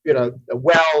 a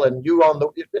well, and you own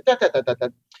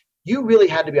the. You really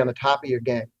had to be on the top of your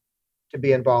game to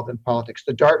be involved in politics.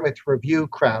 The Dartmouth Review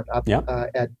crowd up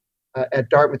at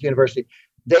Dartmouth University,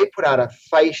 they put out a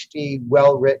feisty,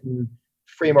 well-written,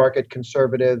 free market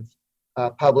conservative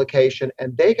publication,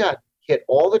 and they got hit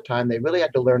all the time. They really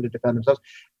had to learn to defend themselves.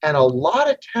 And a lot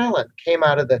of talent came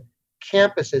out of the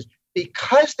campuses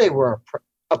because they were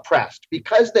oppressed,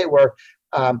 because they were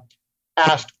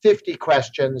asked 50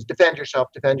 questions, defend yourself.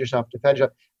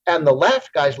 And the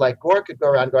left, guys like Gore, could go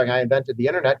around going, "I invented the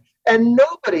internet." And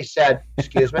nobody said,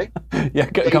 "Excuse me."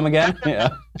 Come again? Yeah.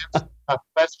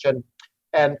 Question.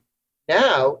 And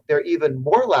now they're even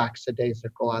more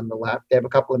lackadaisical on the left. They have a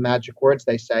couple of magic words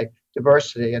they say,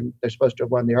 diversity, and they're supposed to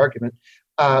have won the argument,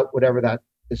 whatever that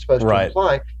is supposed to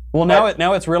imply. Well,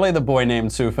 now it's really the boy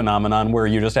named Sue phenomenon, where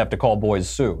you just have to call boys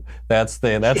Sue. That's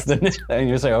the and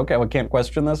you say, okay, we can't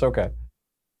question this. Okay.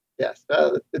 Yes,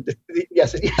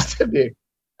 yes, it used to be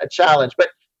a challenge, but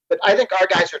I think our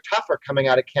guys are tougher coming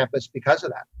out of campus because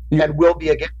of that, and will be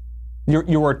again.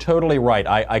 You are totally right.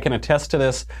 I can attest to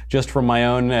this just from my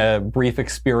own brief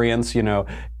experience. There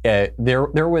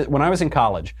was, when I was in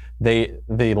college, the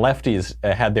lefties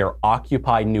had their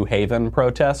Occupy New Haven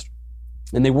protest.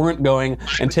 And they weren't going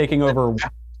and taking over.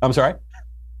 I'm sorry?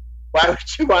 Why would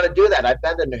you want to do that? I've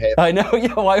been to New Haven. I know.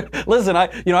 Listen, I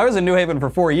was in New Haven for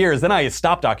 4 years. Then I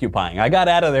stopped occupying. I got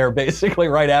out of there basically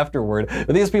right afterward.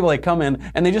 But these people, they come in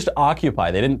and they just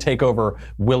occupy. They didn't take over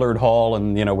Willard Hall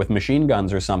and with machine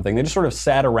guns or something. They just sort of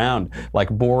sat around like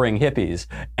boring hippies.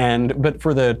 But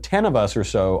for the 10 of us or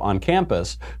so on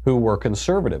campus who were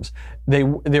conservatives,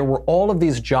 there were all of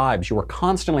these jibes. You were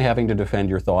constantly having to defend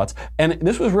your thoughts, and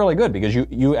this was really good because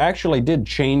you actually did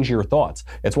change your thoughts.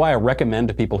 It's why I recommend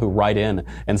to people who write in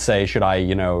and say, should I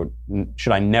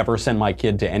never send my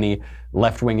kid to any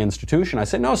left-wing institution? I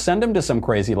say, no, send him to some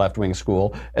crazy left-wing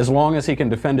school. As long as he can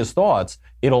defend his thoughts,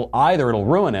 it'll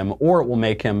ruin him or it will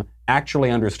make him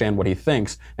actually understand what he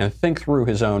thinks and think through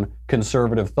his own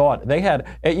conservative thought.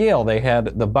 At Yale, they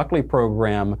had the Buckley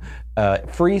Program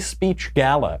free speech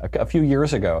gala a few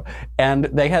years ago, and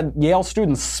they had Yale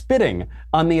students spitting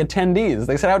on the attendees.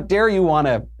 They said, "How dare you want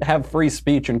to have free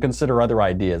speech and consider other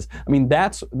ideas?" I mean,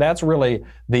 that's really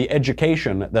the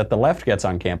education that the left gets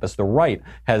on campus. The right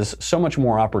has so much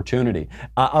more opportunity.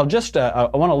 I want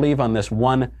to leave on this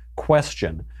one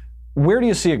question. Where do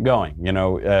you see it going?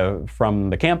 From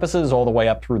the campuses all the way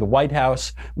up through the White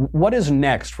House. What is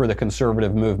next for the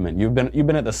conservative movement? You've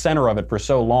been at the center of it for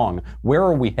so long. Where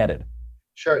are we headed?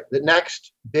 Sure. The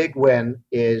next big win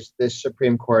is this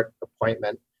Supreme Court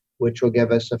appointment, which will give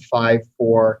us a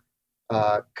 5-4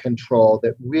 control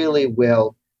that really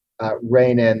will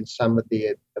rein in some of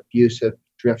the abusive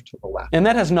drift to the left. And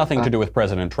that has nothing to do with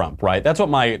President Trump, right? That's what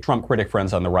my Trump critic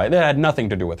friends on the right, that had nothing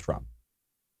to do with Trump.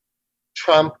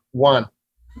 Trump won.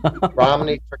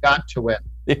 Romney forgot to win.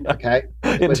 Yeah. Okay,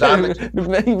 He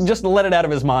just let it out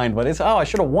of his mind. But I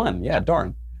should have won. Yeah,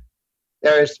 darn.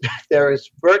 There is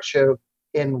virtue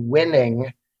in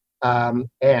winning,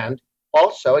 and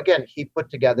also, again, he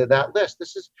put together that list.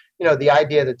 This is, the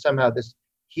idea that somehow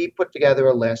he put together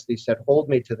a list. He said, "Hold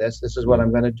me to this. This is what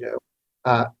I'm going to do."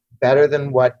 Better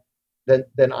than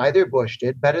than either Bush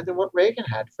did. Better than what Reagan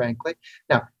had, frankly.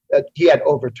 Now. He had,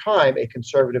 over time, a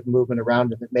conservative movement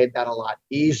around him that made that a lot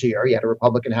easier. He had a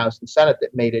Republican House and Senate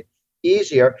that made it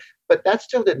easier, but that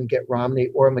still didn't get Romney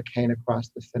or McCain across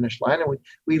the finish line. And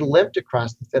we limped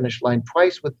across the finish line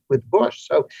twice with Bush.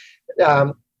 So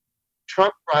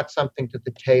Trump brought something to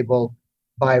the table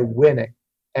by winning,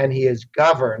 and he is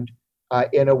governed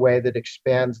in a way that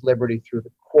expands liberty through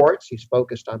the courts. He's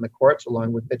focused on the courts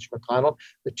along with Mitch McConnell.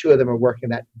 The two of them are working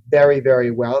that very,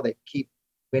 very well. They keep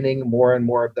winning more and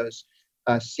more of those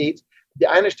seats.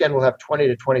 I understand we'll have 20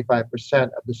 to 25%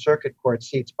 of the circuit court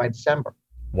seats by December.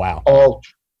 Wow. All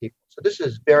people. So this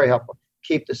is very helpful.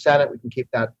 Keep the Senate. We can keep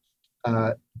that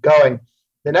going.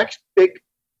 The next big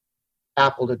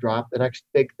apple to drop, the next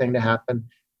big thing to happen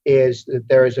is that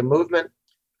there is a movement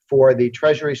for the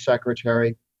Treasury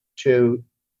Secretary to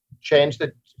change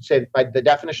by the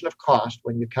definition of cost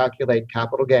when you calculate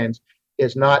capital gains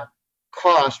is not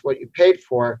cost, what you paid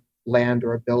for, land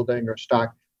or a building or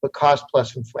stock, but cost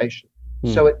plus inflation.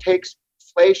 So it takes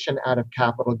inflation out of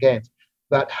capital gains.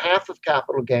 About half of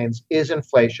capital gains is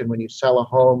inflation when you sell a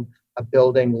home, a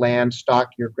building, land, stock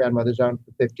your grandmother's owned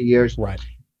for 50 years. Right.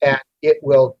 And it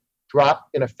will drop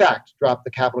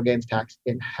the capital gains tax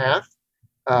in half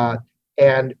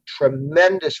and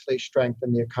tremendously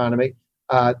strengthen the economy.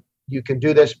 You can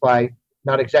do this by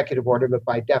not executive order, but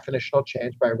by definitional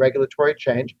change, by regulatory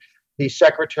change. The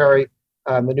Secretary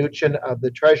Mnuchin of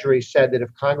the Treasury said that if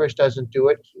Congress doesn't do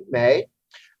it, he may.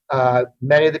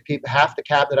 Many of the people, half the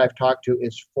cabinet I've talked to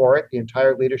is for it. The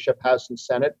entire leadership, House and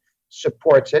Senate,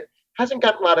 supports it. Hasn't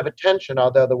gotten a lot of attention,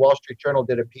 although the Wall Street Journal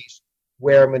did a piece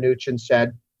where Mnuchin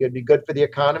said it'd be good for the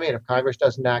economy, and if Congress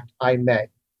doesn't act, I may.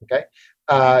 Okay,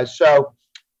 so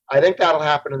I think that'll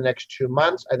happen in the next 2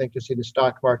 months. I think you'll see the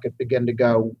stock market begin to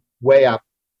go way up,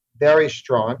 very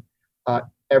strong.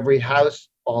 Every house,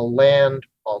 all land,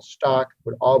 all stock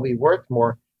would all be worth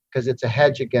more because it's a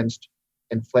hedge against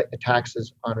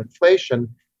taxes on inflation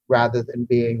rather than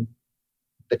being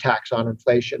the tax on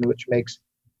inflation, which makes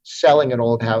selling an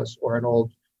old house or an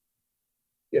old,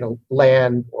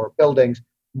 land or buildings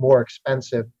more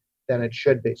expensive than it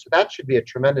should be. So that should be a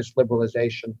tremendous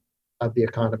liberalization of the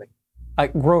economy.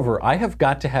 Grover, I have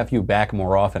got to have you back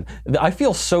more often. I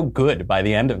feel so good by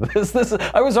the end of this.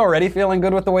 I was already feeling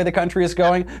good with the way the country is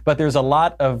going, but there's a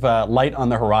lot of light on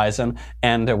the horizon,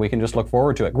 and we can just look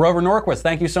forward to it. Grover Norquist,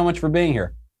 thank you so much for being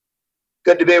here.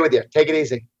 Good to be with you. Take it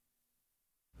easy.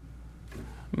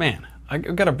 Man,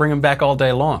 I've got to bring him back all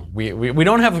day long. We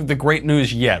don't have the great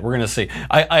news yet. We're going to see.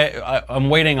 I'm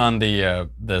waiting on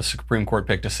the Supreme Court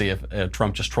pick to see if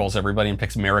Trump just trolls everybody and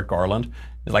picks Merrick Garland.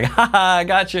 He's like, ha ha, I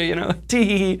got you,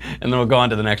 tee, and then we'll go on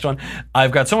to the next one.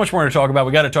 I've got so much more to talk about.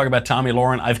 We got to talk about Tomi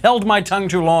Lahren. I've held my tongue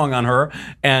too long on her,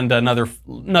 and another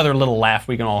little laugh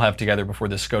we can all have together before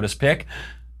this SCOTUS pick.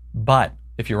 But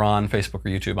if you're on Facebook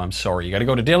or YouTube, I'm sorry. You got to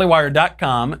go to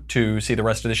dailywire.com to see the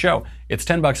rest of the show. It's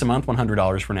 $10 a month,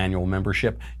 $100 for an annual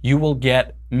membership. You will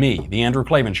get me, The Andrew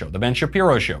Klavan Show, The Ben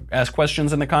Shapiro Show, ask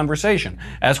questions in the conversation,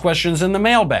 ask questions in the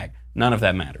mailbag. None of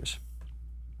that matters.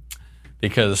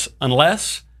 Because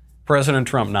unless President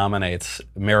Trump nominates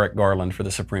Merrick Garland for the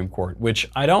Supreme Court, which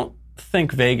I don't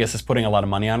think Vegas is putting a lot of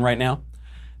money on right now,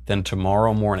 then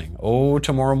tomorrow morning,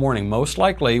 most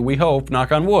likely, we hope,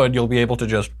 knock on wood, you'll be able to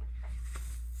just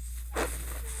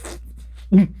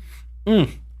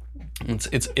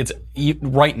It's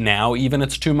right now, even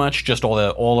it's too much, just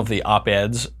all of the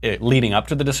op-eds leading up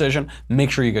to the decision. Make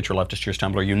sure you get your Leftist Cheers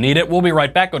tumbler. You need it. We'll be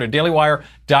right back. Go to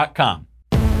dailywire.com.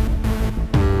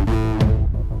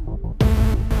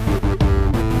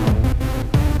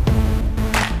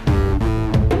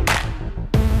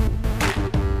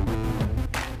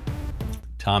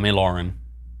 Tomi Lahren.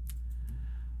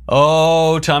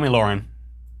 Oh, Tomi Lahren.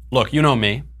 Look, you know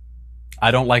me.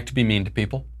 I don't like to be mean to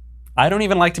people. I don't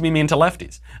even like to be mean to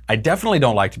lefties. I definitely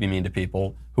don't like to be mean to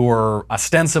people who are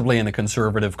ostensibly in the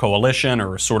conservative coalition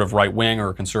or sort of right-wing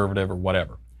or conservative or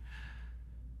whatever.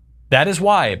 That is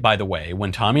why, by the way,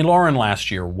 when Tomi Lahren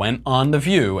last year went on The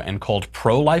View and called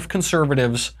pro-life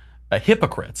conservatives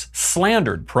hypocrites,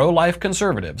 slandered pro-life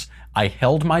conservatives, I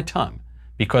held my tongue.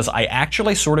 Because I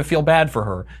actually sort of feel bad for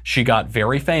her. She got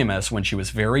very famous when she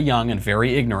was very young and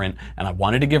very ignorant, and I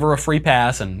wanted to give her a free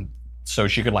pass and so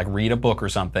she could read a book or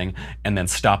something and then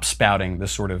stop spouting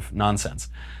this sort of nonsense.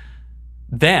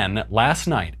 Then, last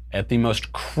night, at the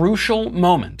most crucial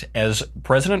moment as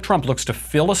President Trump looks to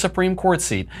fill a Supreme Court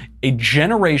seat, a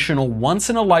generational,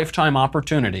 once-in-a-lifetime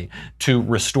opportunity to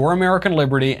restore American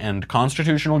liberty and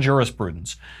constitutional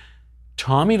jurisprudence,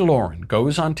 Tomi Lahren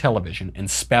goes on television and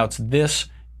spouts this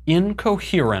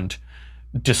incoherent,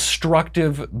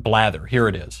 destructive blather. Here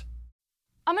it is.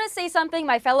 I'm going to say something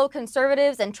my fellow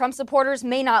conservatives and Trump supporters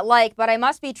may not like, but I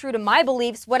must be true to my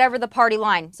beliefs, whatever the party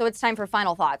line. So it's time for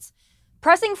final thoughts.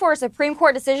 Pressing for a Supreme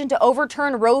Court decision to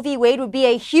overturn Roe v. Wade would be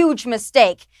a huge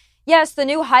mistake. Yes, the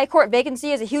new high court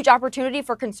vacancy is a huge opportunity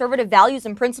for conservative values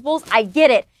and principles. I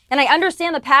get it. And I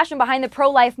understand the passion behind the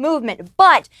pro-life movement.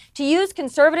 But to use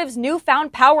conservatives'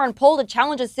 newfound power and pull to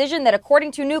challenge a decision that,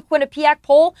 according to a new Quinnipiac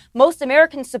poll, most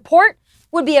Americans support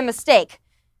would be a mistake.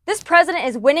 This president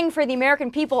is winning for the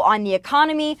American people on the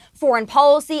economy, foreign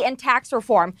policy, and tax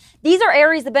reform. These are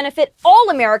areas that benefit all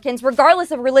Americans, regardless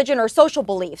of religion or social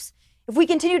beliefs. If we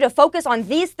continue to focus on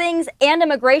these things and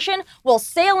immigration, we'll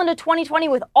sail into 2020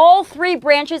 with all three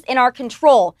branches in our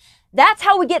control. That's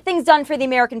how we get things done for the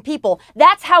American people.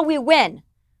 That's how we win.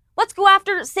 Let's go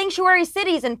after sanctuary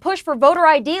cities and push for voter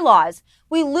ID laws.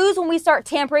 We lose when we start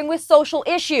tampering with social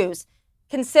issues.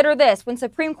 Consider this. When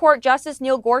Supreme Court Justice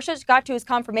Neil Gorsuch got to his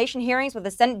confirmation hearings with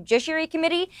the Senate Judiciary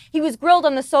Committee, he was grilled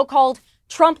on the so-called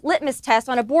Trump litmus test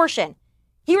on abortion.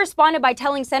 He responded by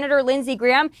telling Senator Lindsey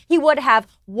Graham he would have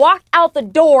walked out the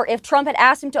door if Trump had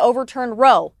asked him to overturn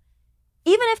Roe.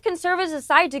 Even if conservatives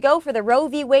decide to go for the Roe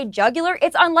v. Wade jugular,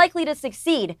 it's unlikely to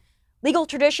succeed. Legal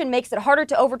tradition makes it harder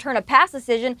to overturn a past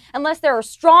decision unless there are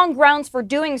strong grounds for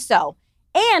doing so.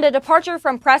 And a departure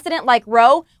from precedent like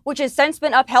Roe, which has since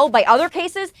been upheld by other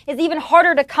cases, is even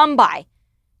harder to come by.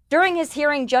 During his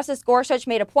hearing, Justice Gorsuch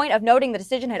made a point of noting the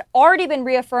decision had already been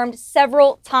reaffirmed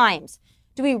several times.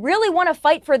 Do we really want to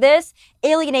fight for this,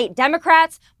 alienate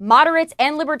Democrats, moderates,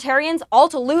 and libertarians, all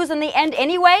to lose in the end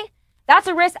anyway? That's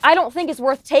a risk I don't think is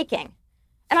worth taking.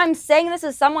 And I'm saying this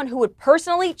as someone who would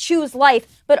personally choose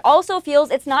life, but also feels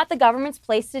it's not the government's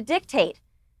place to dictate.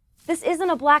 This isn't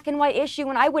a black and white issue,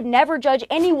 and I would never judge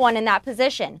anyone in that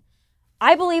position.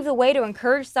 I believe the way to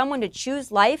encourage someone to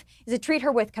choose life is to treat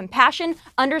her with compassion,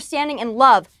 understanding, and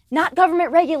love, not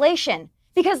government regulation.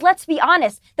 Because let's be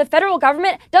honest, the federal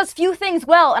government does few things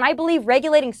well, and I believe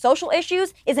regulating social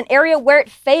issues is an area where it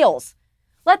fails.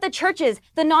 Let the churches,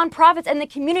 the nonprofits, and the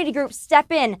community groups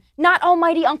step in, not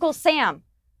almighty Uncle Sam.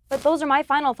 But those are my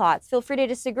final thoughts. Feel free to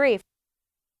disagree.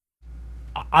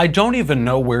 I don't even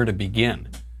know where to begin.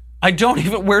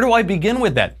 Where do I begin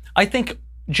with that? I think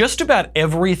just about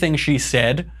everything she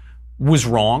said was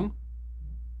wrong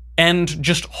and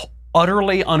just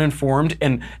utterly uninformed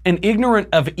and ignorant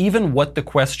of even what the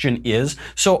question is.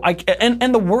 So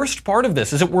and the worst part of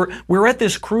this is that we're at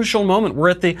this crucial moment. We're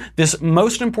at this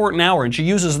most important hour, and she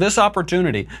uses this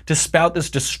opportunity to spout this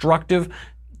destructive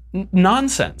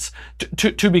nonsense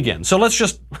to begin. So let's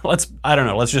just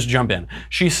jump in.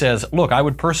 She says, look, I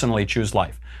would personally choose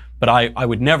life, but I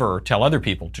would never tell other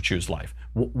people to choose life.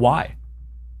 Why?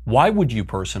 Why would you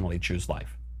personally choose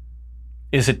life?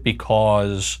 Is it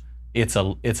because it's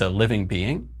a living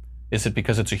being? Is it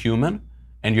because it's a human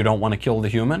and you don't want to kill the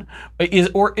human? Is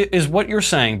what you're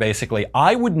saying basically,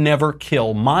 I would never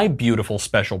kill my beautiful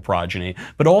special progeny,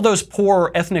 but all those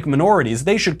poor ethnic minorities,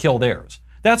 they should kill theirs?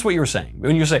 That's what you're saying.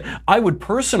 When you say, I would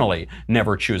personally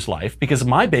never choose life because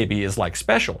my baby is like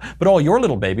special, but all your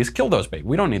little babies, kill those babies.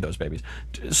 We don't need those babies.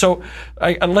 So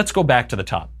let's go back to the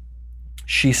top.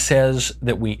 She says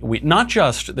that we not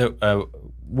just that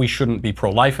we shouldn't be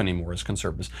pro-life anymore as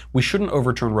conservatives. We shouldn't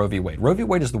overturn Roe v. Wade. Roe v.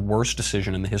 Wade is the worst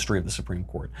decision in the history of the Supreme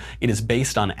Court. It is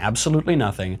based on absolutely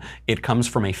nothing. It comes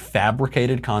from a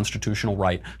fabricated constitutional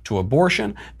right to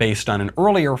abortion based on an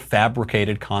earlier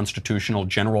fabricated constitutional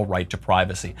general right to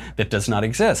privacy that does not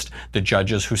exist. The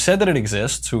judges who said that it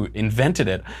exists, who invented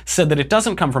it, said that it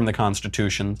doesn't come from the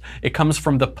Constitution. It comes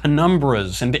from the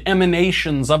penumbras and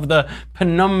emanations of the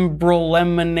penumbral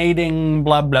emanating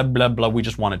blah, blah, blah, blah. We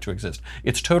just want it to exist.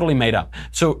 It's totally made up.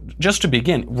 So just to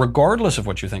begin, regardless of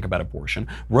what you think about abortion,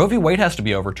 Roe v. Wade has to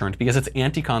be overturned because it's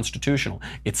anti-constitutional.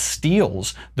 It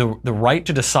steals the right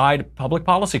to decide public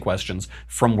policy questions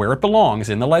from where it belongs,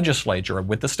 in the legislature,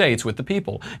 with the states, with the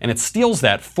people, and it steals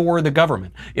that for the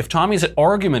government. If Tommy's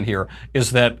argument here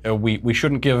is that we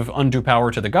shouldn't give undue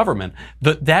power to the government,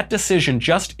 that decision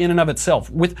just in and of itself,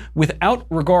 without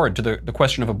regard to the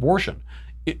question of abortion,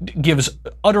 it gives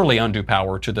utterly undue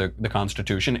power to the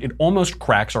Constitution. It almost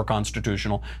cracks our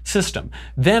constitutional system.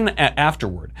 Then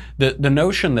afterward, the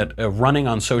notion that running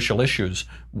on social issues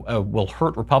will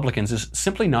hurt Republicans is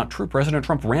simply not true. President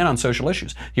Trump ran on social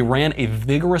issues. He ran a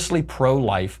vigorously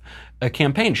pro-life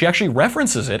campaign. She actually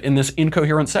references it in this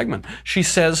incoherent segment. She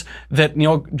says that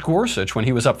Neil Gorsuch, when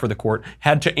he was up for the court,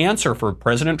 had to answer for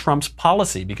President Trump's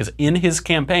policy because in his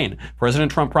campaign,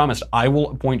 President Trump promised, I will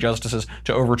appoint justices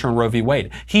to overturn Roe v. Wade.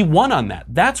 He won on that.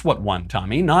 That's what won,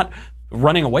 Tommy, not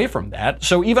running away from that.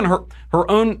 So even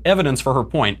her own evidence for her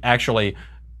point actually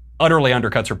utterly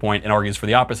undercuts her point and argues for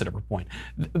the opposite of her point.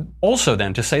 Also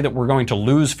then, to say that we're going to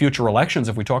lose future elections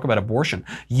if we talk about abortion,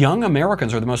 young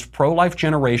Americans are the most pro-life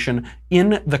generation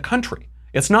in the country.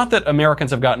 It's not that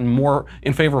Americans have gotten more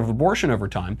in favor of abortion over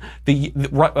time.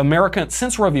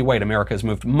 Since Roe v. Wade, America has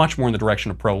moved much more in the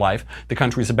direction of pro-life. The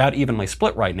country is about evenly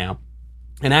split right now.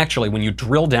 And actually, when you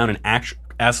drill down and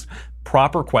ask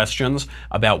proper questions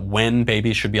about when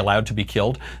babies should be allowed to be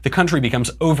killed, the country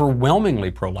becomes overwhelmingly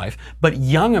pro-life. But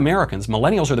young Americans,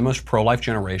 millennials, are the most pro-life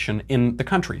generation in the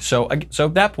country. So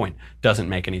that point doesn't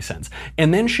make any sense.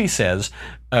 And then she says,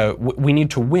 we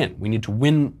need to win. We need to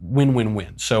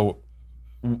win. So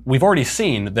we've already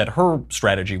seen that her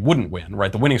strategy wouldn't win,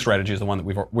 right? The winning strategy is the one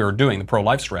that we're doing, the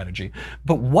pro-life strategy.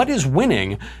 But what is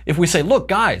winning if we say, look,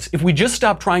 guys, if we just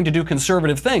stop trying to do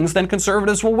conservative things, then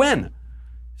conservatives will win?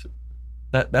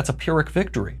 That's a Pyrrhic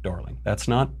victory, darling.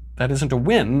 That isn't a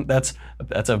win. That's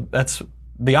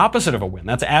the opposite of a win.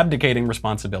 That's abdicating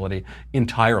responsibility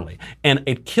entirely. And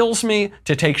it kills me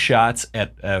to take shots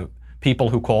at people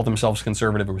who call themselves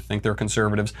conservative or think they're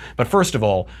conservatives. But first of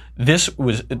all, this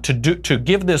was to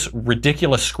give this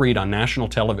ridiculous screed on national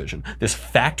television, this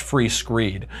fact-free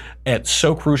screed at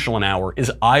so crucial an hour,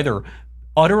 is either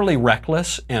utterly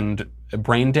reckless and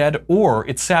brain dead, or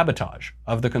it's sabotage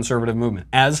of the conservative movement,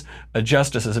 as a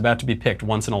justice is about to be picked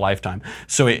once in a lifetime.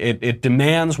 So it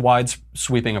demands wide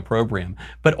sweeping opprobrium.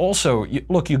 But also,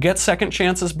 look, you get second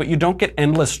chances, but you don't get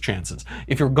endless chances.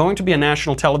 If you're going to be a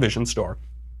national television star,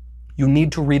 you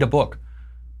need to read a book.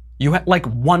 You like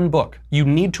one book. You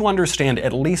need to understand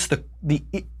at least the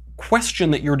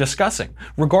question that you're discussing,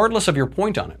 regardless of your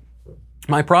point on it.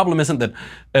 My problem isn't that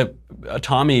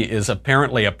Tommy is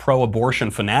apparently a pro-abortion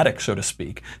fanatic, so to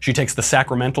speak. She takes the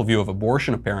sacramental view of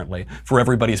abortion, apparently, for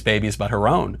everybody's babies but her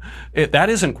own. That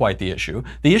isn't quite the issue.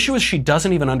 The issue is she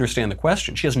doesn't even understand the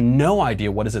question. She has no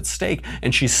idea what is at stake,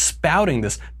 and she's spouting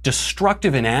this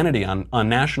destructive inanity on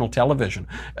national television.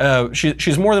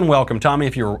 She's more than welcome. Tommy,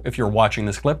 if you're watching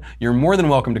this clip, you're more than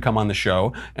welcome to come on the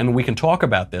show, and we can talk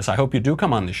about this. I hope you do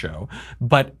come on the show.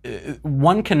 But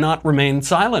one cannot remain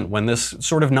silent when this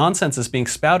sort of nonsense is being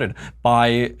spouted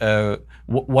by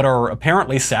what are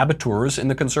apparently saboteurs in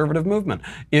the conservative movement.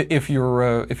 If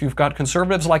you've got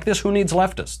conservatives like this, who needs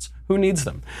leftists? Who needs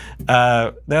them?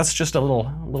 That's just a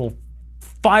little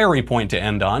fiery point to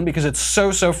end on, because it's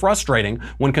so frustrating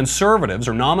when conservatives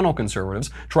or nominal conservatives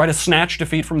try to snatch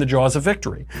defeat from the jaws of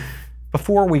victory.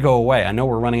 Before we go away, I know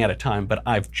we're running out of time, but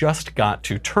I've just got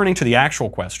to, turning to the actual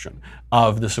question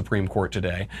of the Supreme Court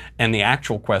today and the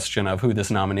actual question of who this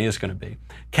nominee is going to be.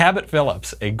 Cabot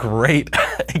Phillips, a great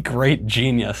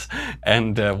genius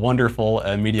and wonderful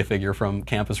media figure from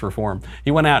Campus Reform,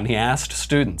 he went out and he asked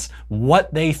students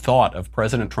what they thought of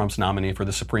President Trump's nominee for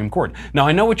the Supreme Court. Now,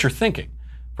 I know what you're thinking.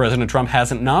 President Trump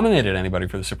hasn't nominated anybody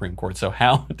for the Supreme Court, so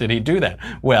how did he do that?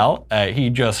 Well,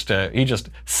 he just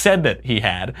said that he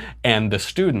had, and the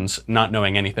students, not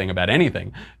knowing anything about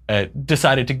anything,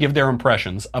 decided to give their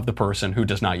impressions of the person who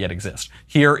does not yet exist.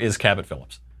 Here is Cabot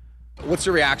Phillips. What's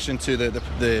your reaction to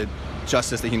the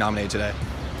justice that he nominated today?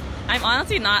 I'm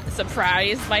honestly not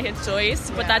surprised by his choice,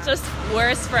 but that's just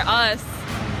worse for us.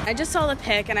 I just saw the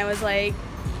pick and I was like,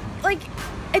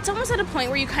 it's almost at a point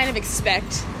where you kind of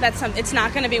expect that it's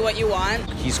not going to be what you want.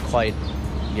 He's quite,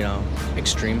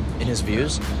 extreme in his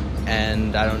views,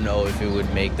 and I don't know if it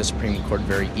would make the Supreme Court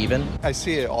very even. I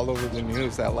see it all over the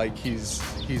news that he's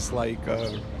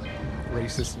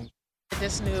racist.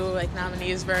 This new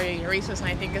nominee is very racist, and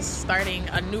I think it's starting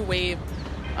a new wave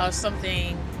of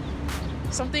something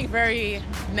very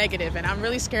negative, and I'm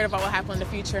really scared about what happens in the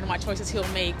future and what choices he'll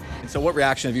make. So what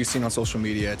reaction have you seen on social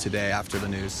media today after the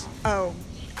news? Oh,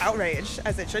 outrage,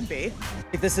 as it should be.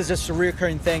 This is just a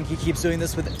reoccurring thing. He keeps doing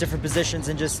this with different positions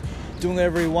and just doing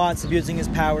whatever he wants, abusing his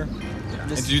power.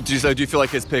 And do you feel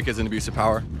like his pick is an abuse of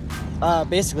power?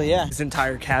 Basically, yeah. His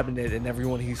entire cabinet and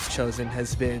everyone he's chosen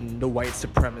has been the white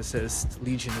supremacist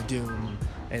Legion of Doom,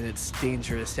 and it's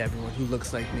dangerous to everyone who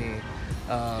looks like me.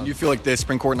 And you feel like the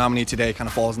Supreme Court nominee today kind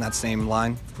of falls in that same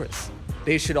line? Of course.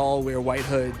 They should all wear white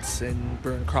hoods and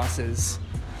burn crosses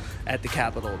at the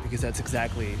Capitol, because that's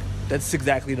exactly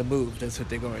the move. That's what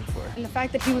they're going for. And the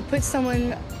fact that he would put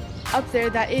someone up there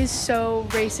that is so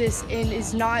racist and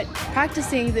is not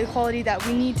practicing the equality that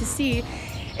we need to see,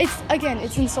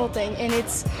 it's insulting, and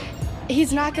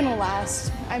he's not going to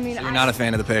last. I mean, so you're not a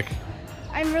fan of the pick?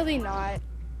 I'm really not.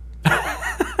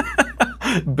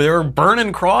 They're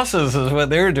burning crosses is what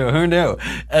they're doing. Who knew?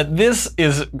 This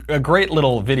is a great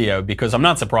little video, because I'm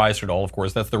not surprised at all, of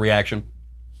course. That's the reaction.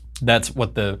 That's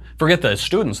what forget the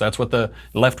students, that's what the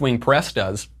left-wing press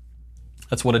does.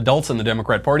 That's what adults in the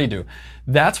Democrat Party do.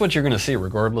 That's what you're going to see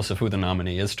regardless of who the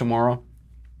nominee is tomorrow.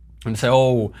 And say,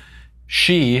 oh,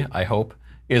 she, I hope,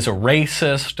 is a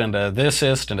racist and a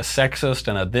thisist and a sexist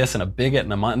and a this and a bigot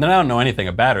and they don't know anything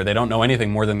about her. They don't know anything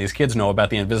more than these kids know about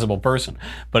the invisible person.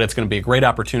 But it's going to be a great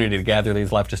opportunity to gather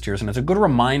these leftist ears. And it's a good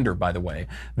reminder, by the way,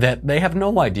 that they have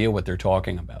no idea what they're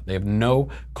talking about. They have no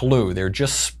clue. They're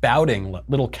just spouting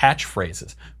little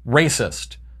catchphrases.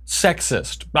 Racist,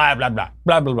 sexist, blah, blah, blah,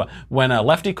 blah, blah, blah. When a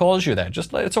lefty calls you that,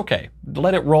 it's okay.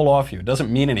 Let it roll off you. It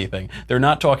doesn't mean anything. They're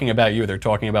not talking about you. They're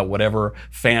talking about whatever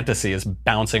fantasy is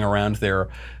bouncing around their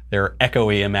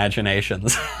echoey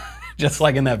imaginations, just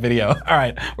like in that video. All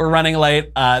right, we're running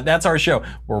late. That's our show.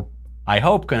 We're, I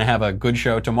hope, going to have a good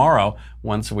show tomorrow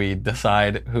once we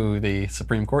decide who the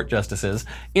Supreme Court justice is.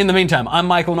 In the meantime, I'm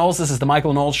Michael Knowles. This is The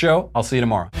Michael Knowles Show. I'll see you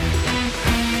tomorrow.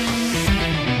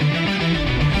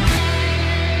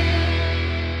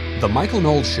 The Michael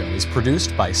Knowles Show is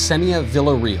produced by Senia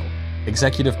Villarreal.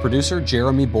 Executive producer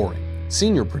Jeremy Boring.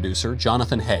 Senior producer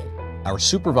Jonathan Hay. Our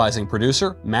supervising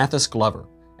producer Mathis Glover.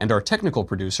 And our technical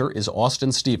producer is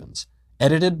Austin Stevens.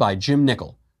 Edited by Jim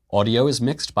Nickel. Audio is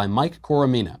mixed by Mike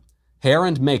Coromina. Hair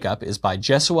and makeup is by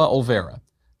Jesua Olvera.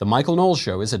 The Michael Knowles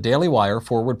Show is a Daily Wire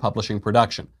Forward Publishing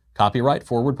production. Copyright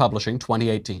Forward Publishing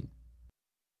 2018.